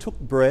Jesus took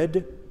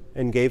bread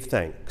and gave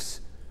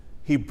thanks.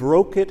 He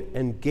broke it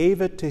and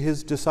gave it to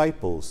his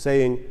disciples,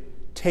 saying,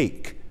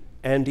 "Take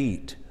and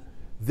eat.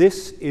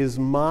 This is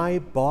my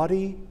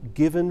body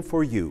given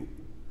for you.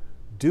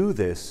 Do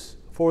this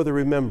for the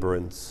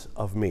remembrance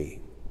of me."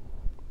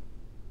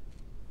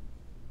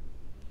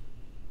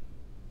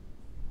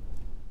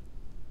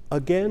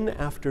 Again,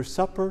 after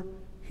supper,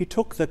 he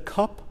took the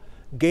cup,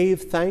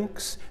 gave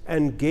thanks,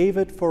 and gave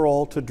it for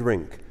all to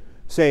drink,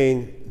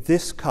 saying,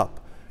 "This cup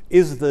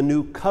is the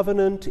new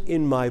covenant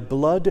in my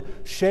blood,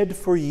 shed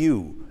for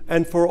you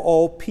and for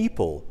all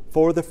people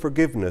for the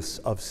forgiveness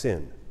of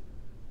sin.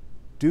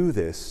 Do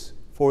this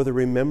for the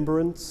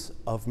remembrance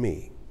of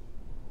me."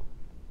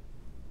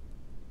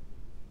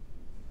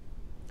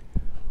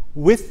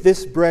 With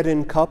this bread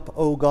and cup,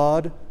 O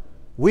God,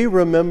 we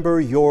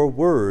remember your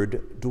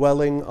word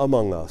dwelling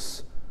among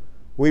us.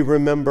 We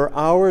remember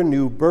our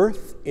new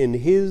birth in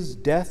his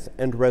death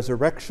and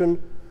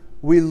resurrection.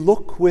 We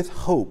look with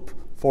hope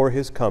for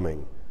his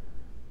coming.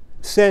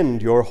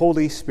 Send your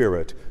Holy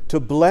Spirit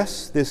to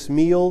bless this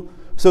meal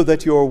so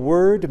that your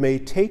word may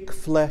take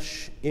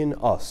flesh in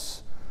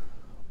us.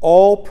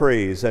 All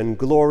praise and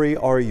glory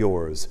are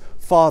yours,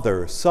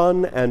 Father,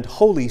 Son, and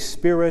Holy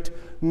Spirit,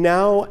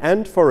 now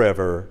and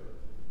forever.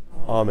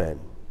 Amen.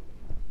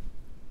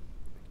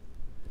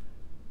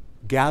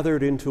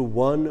 Gathered into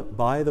one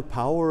by the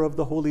power of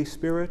the Holy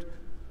Spirit,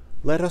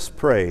 let us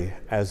pray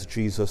as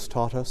Jesus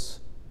taught us.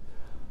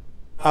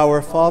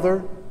 Our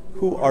Father,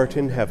 who art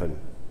in heaven,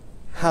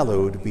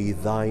 hallowed be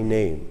thy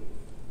name.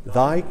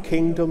 Thy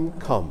kingdom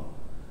come,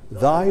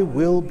 thy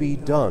will be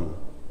done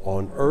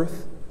on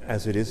earth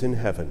as it is in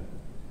heaven.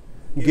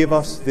 Give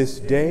us this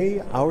day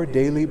our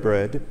daily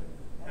bread,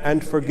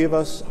 and forgive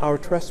us our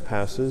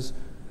trespasses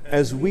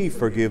as we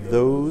forgive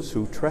those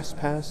who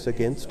trespass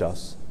against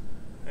us.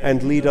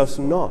 And lead us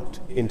not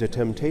into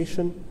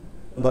temptation,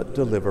 but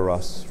deliver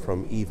us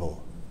from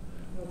evil.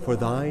 For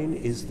thine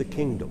is the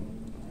kingdom,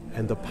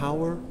 and the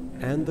power,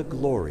 and the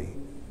glory,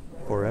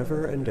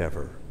 forever and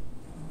ever.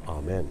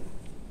 Amen.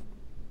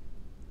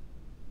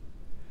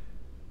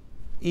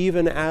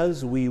 Even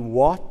as we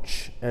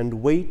watch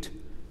and wait,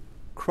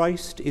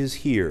 Christ is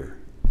here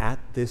at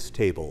this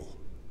table.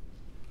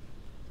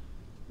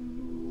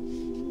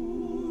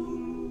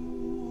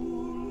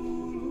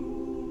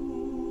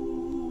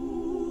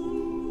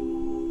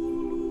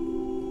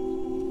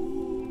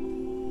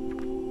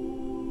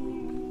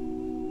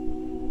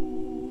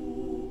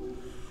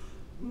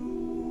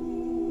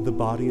 The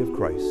body of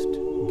Christ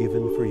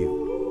given for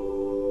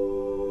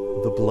you.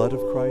 The blood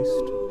of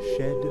Christ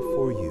shed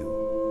for you.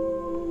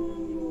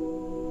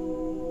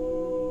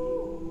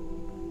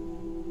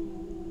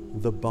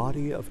 The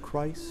body of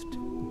Christ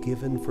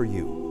given for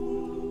you.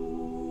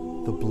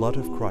 The blood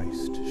of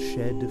Christ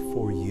shed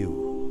for you.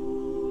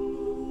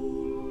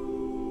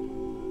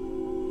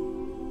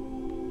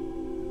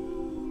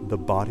 The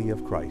body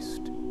of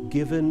Christ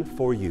given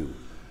for you.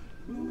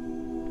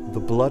 The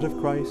blood of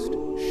Christ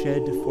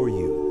shed for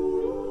you.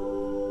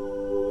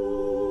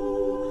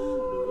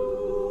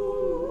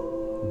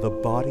 The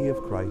body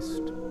of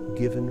Christ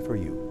given for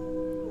you.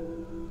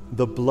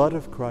 The blood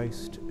of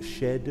Christ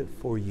shed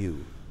for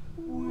you.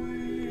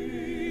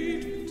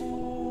 Wait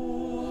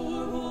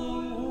for the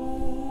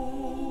Lord,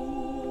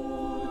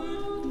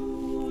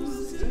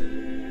 whose day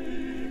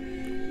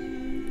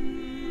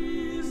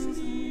is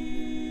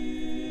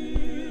near.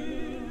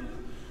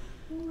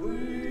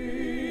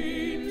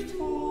 Wait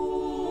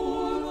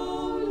for the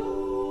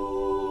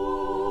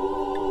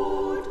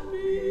Lord,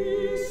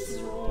 be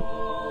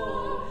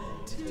strong.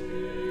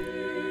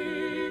 Take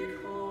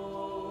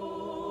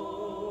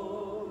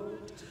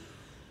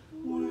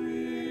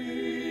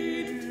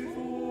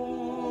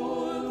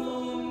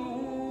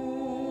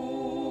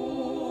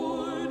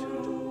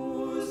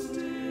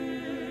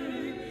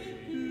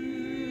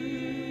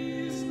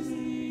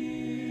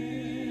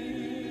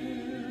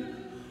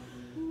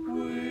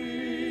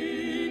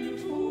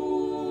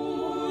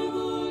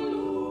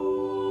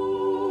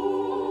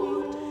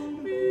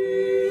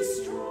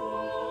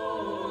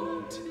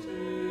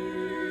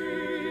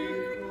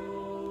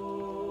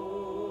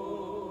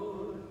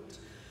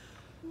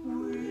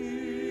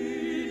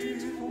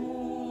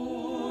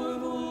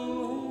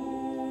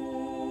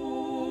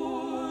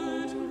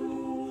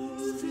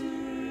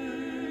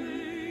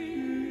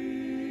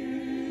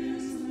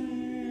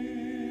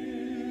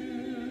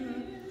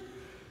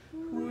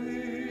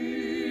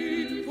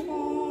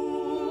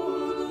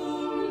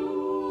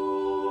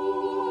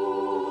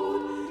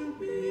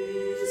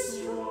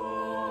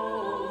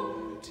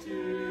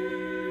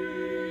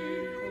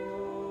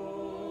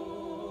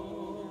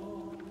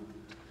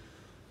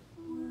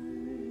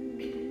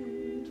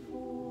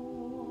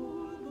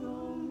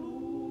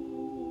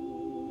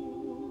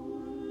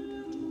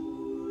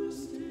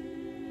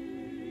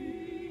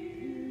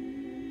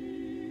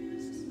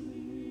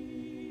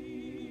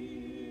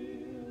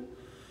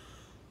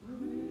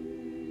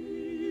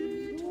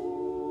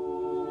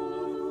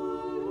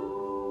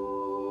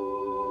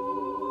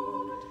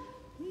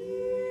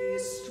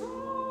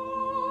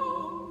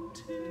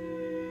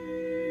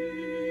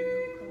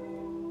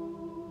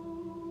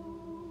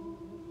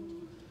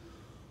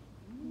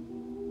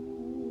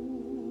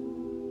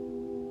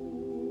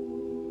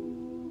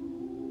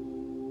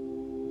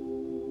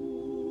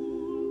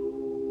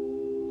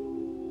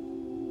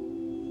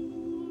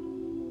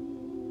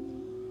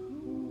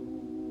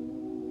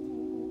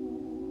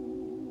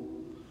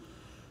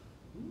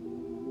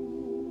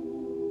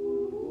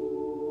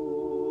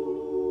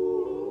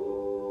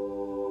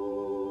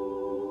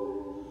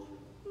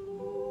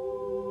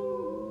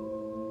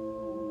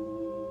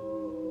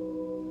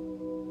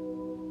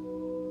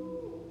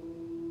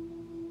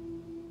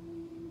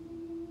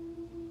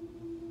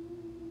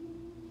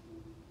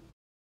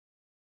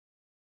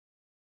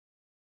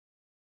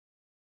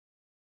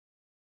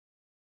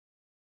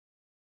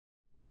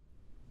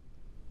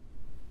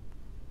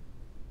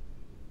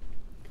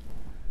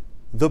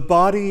the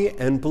body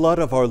and blood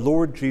of our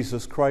Lord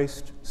Jesus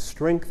Christ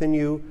strengthen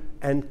you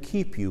and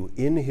keep you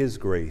in his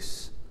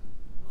grace.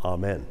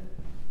 Amen.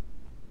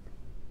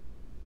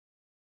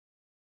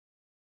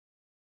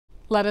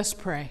 Let us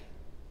pray.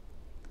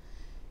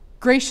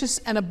 Gracious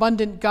and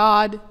abundant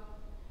God,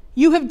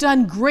 you have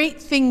done great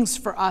things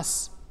for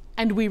us,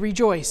 and we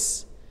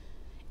rejoice.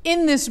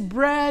 In this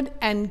bread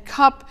and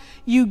cup,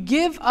 you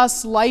give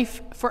us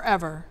life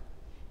forever.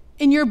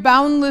 In your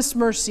boundless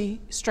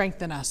mercy,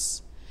 strengthen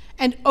us,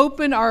 and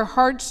open our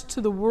hearts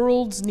to the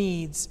world's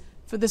needs,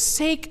 for the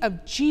sake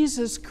of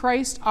Jesus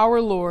Christ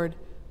our Lord.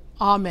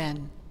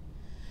 Amen.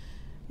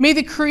 May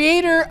the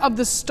Creator of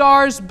the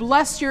stars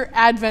bless your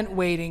Advent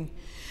waiting.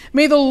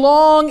 May the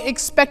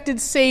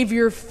long-expected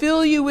Savior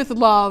fill you with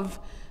love.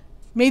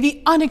 May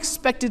the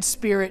unexpected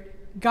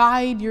Spirit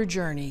guide your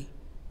journey,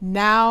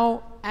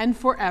 now and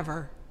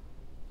forever.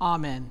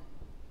 Amen.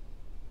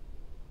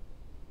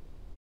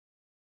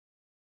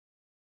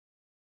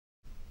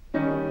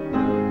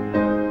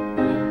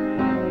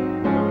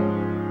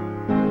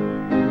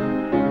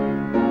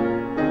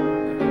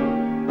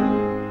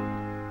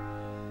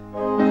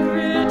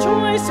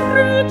 Rejoice,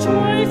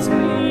 rejoice,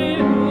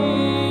 believers,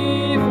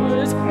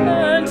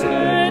 and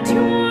let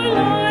your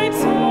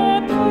lights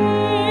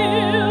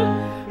appear.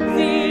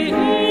 The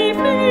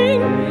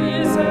evening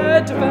is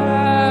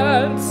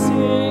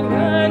advancing,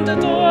 and a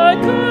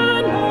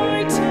darker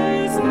night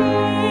is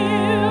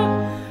near.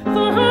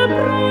 The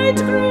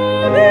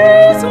bridegroom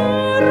is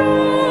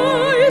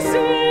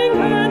arising,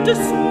 and the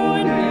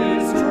sun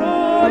is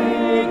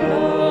drawing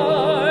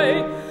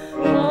nigh.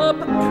 Up,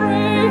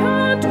 pray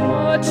and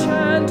watch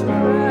and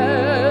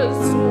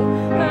rest.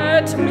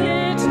 At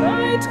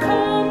midnight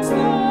comes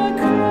the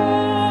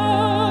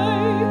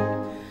cry.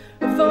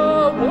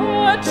 The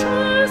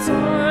watchers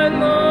on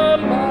the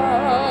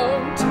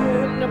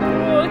mountain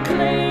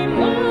proclaim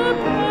the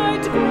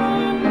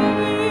bridegroom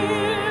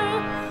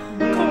near.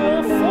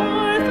 Go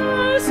forth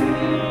as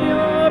he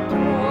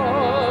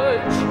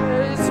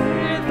approaches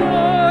with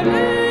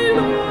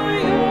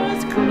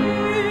alleluias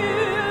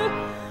clear.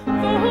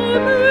 The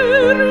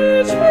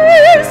marriage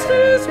feast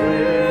is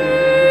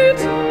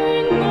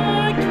waiting,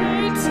 the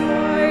gates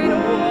wide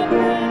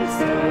open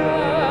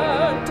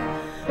stand.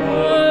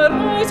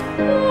 Arise,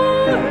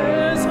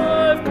 boys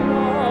of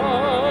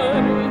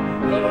glory,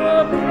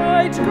 the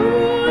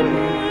bridegroom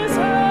is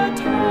at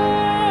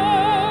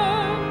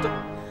hand.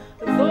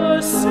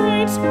 The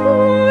saints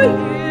who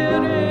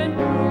hear in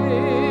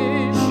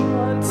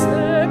patience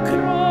the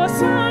cross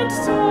and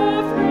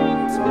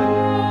sufferings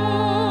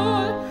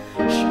more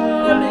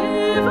shall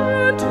live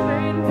and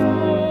reign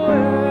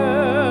forever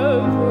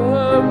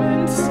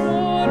when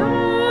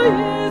sorrow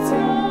is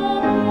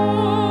no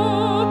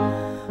more.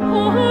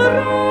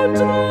 Around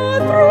the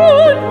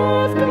throne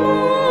of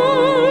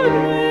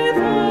glory the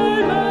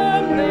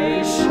Lamb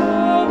they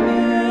shall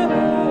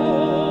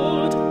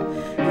behold,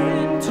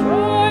 in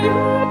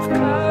triumph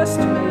cast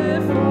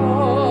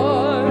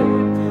before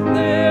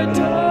their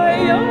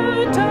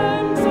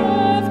diadems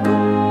of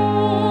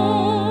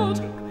gold.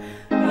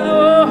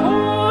 Our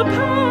hope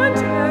and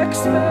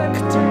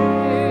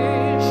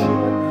expectation,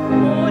 O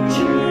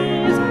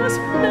Jesus,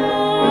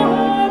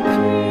 now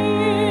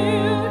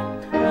appear.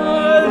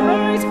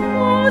 Arise,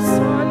 O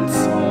Son,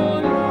 so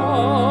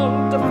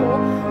longed for,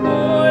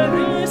 o'er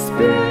this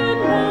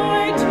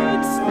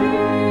benighted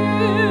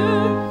spear.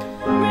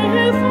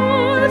 With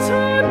heart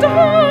and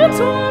heart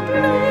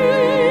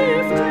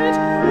uplifted,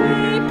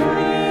 we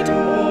plead, O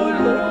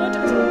Lord,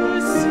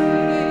 to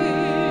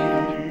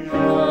see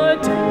the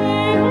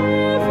day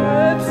of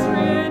earth's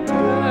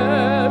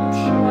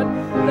redemption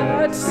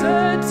that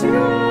sets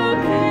your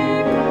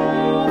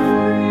people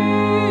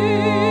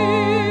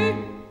free.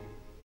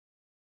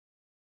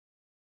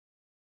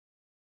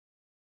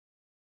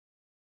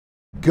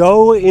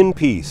 Go in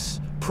peace.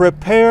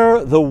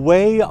 Prepare the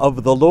way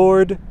of the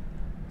Lord.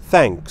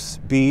 Thanks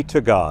be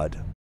to God.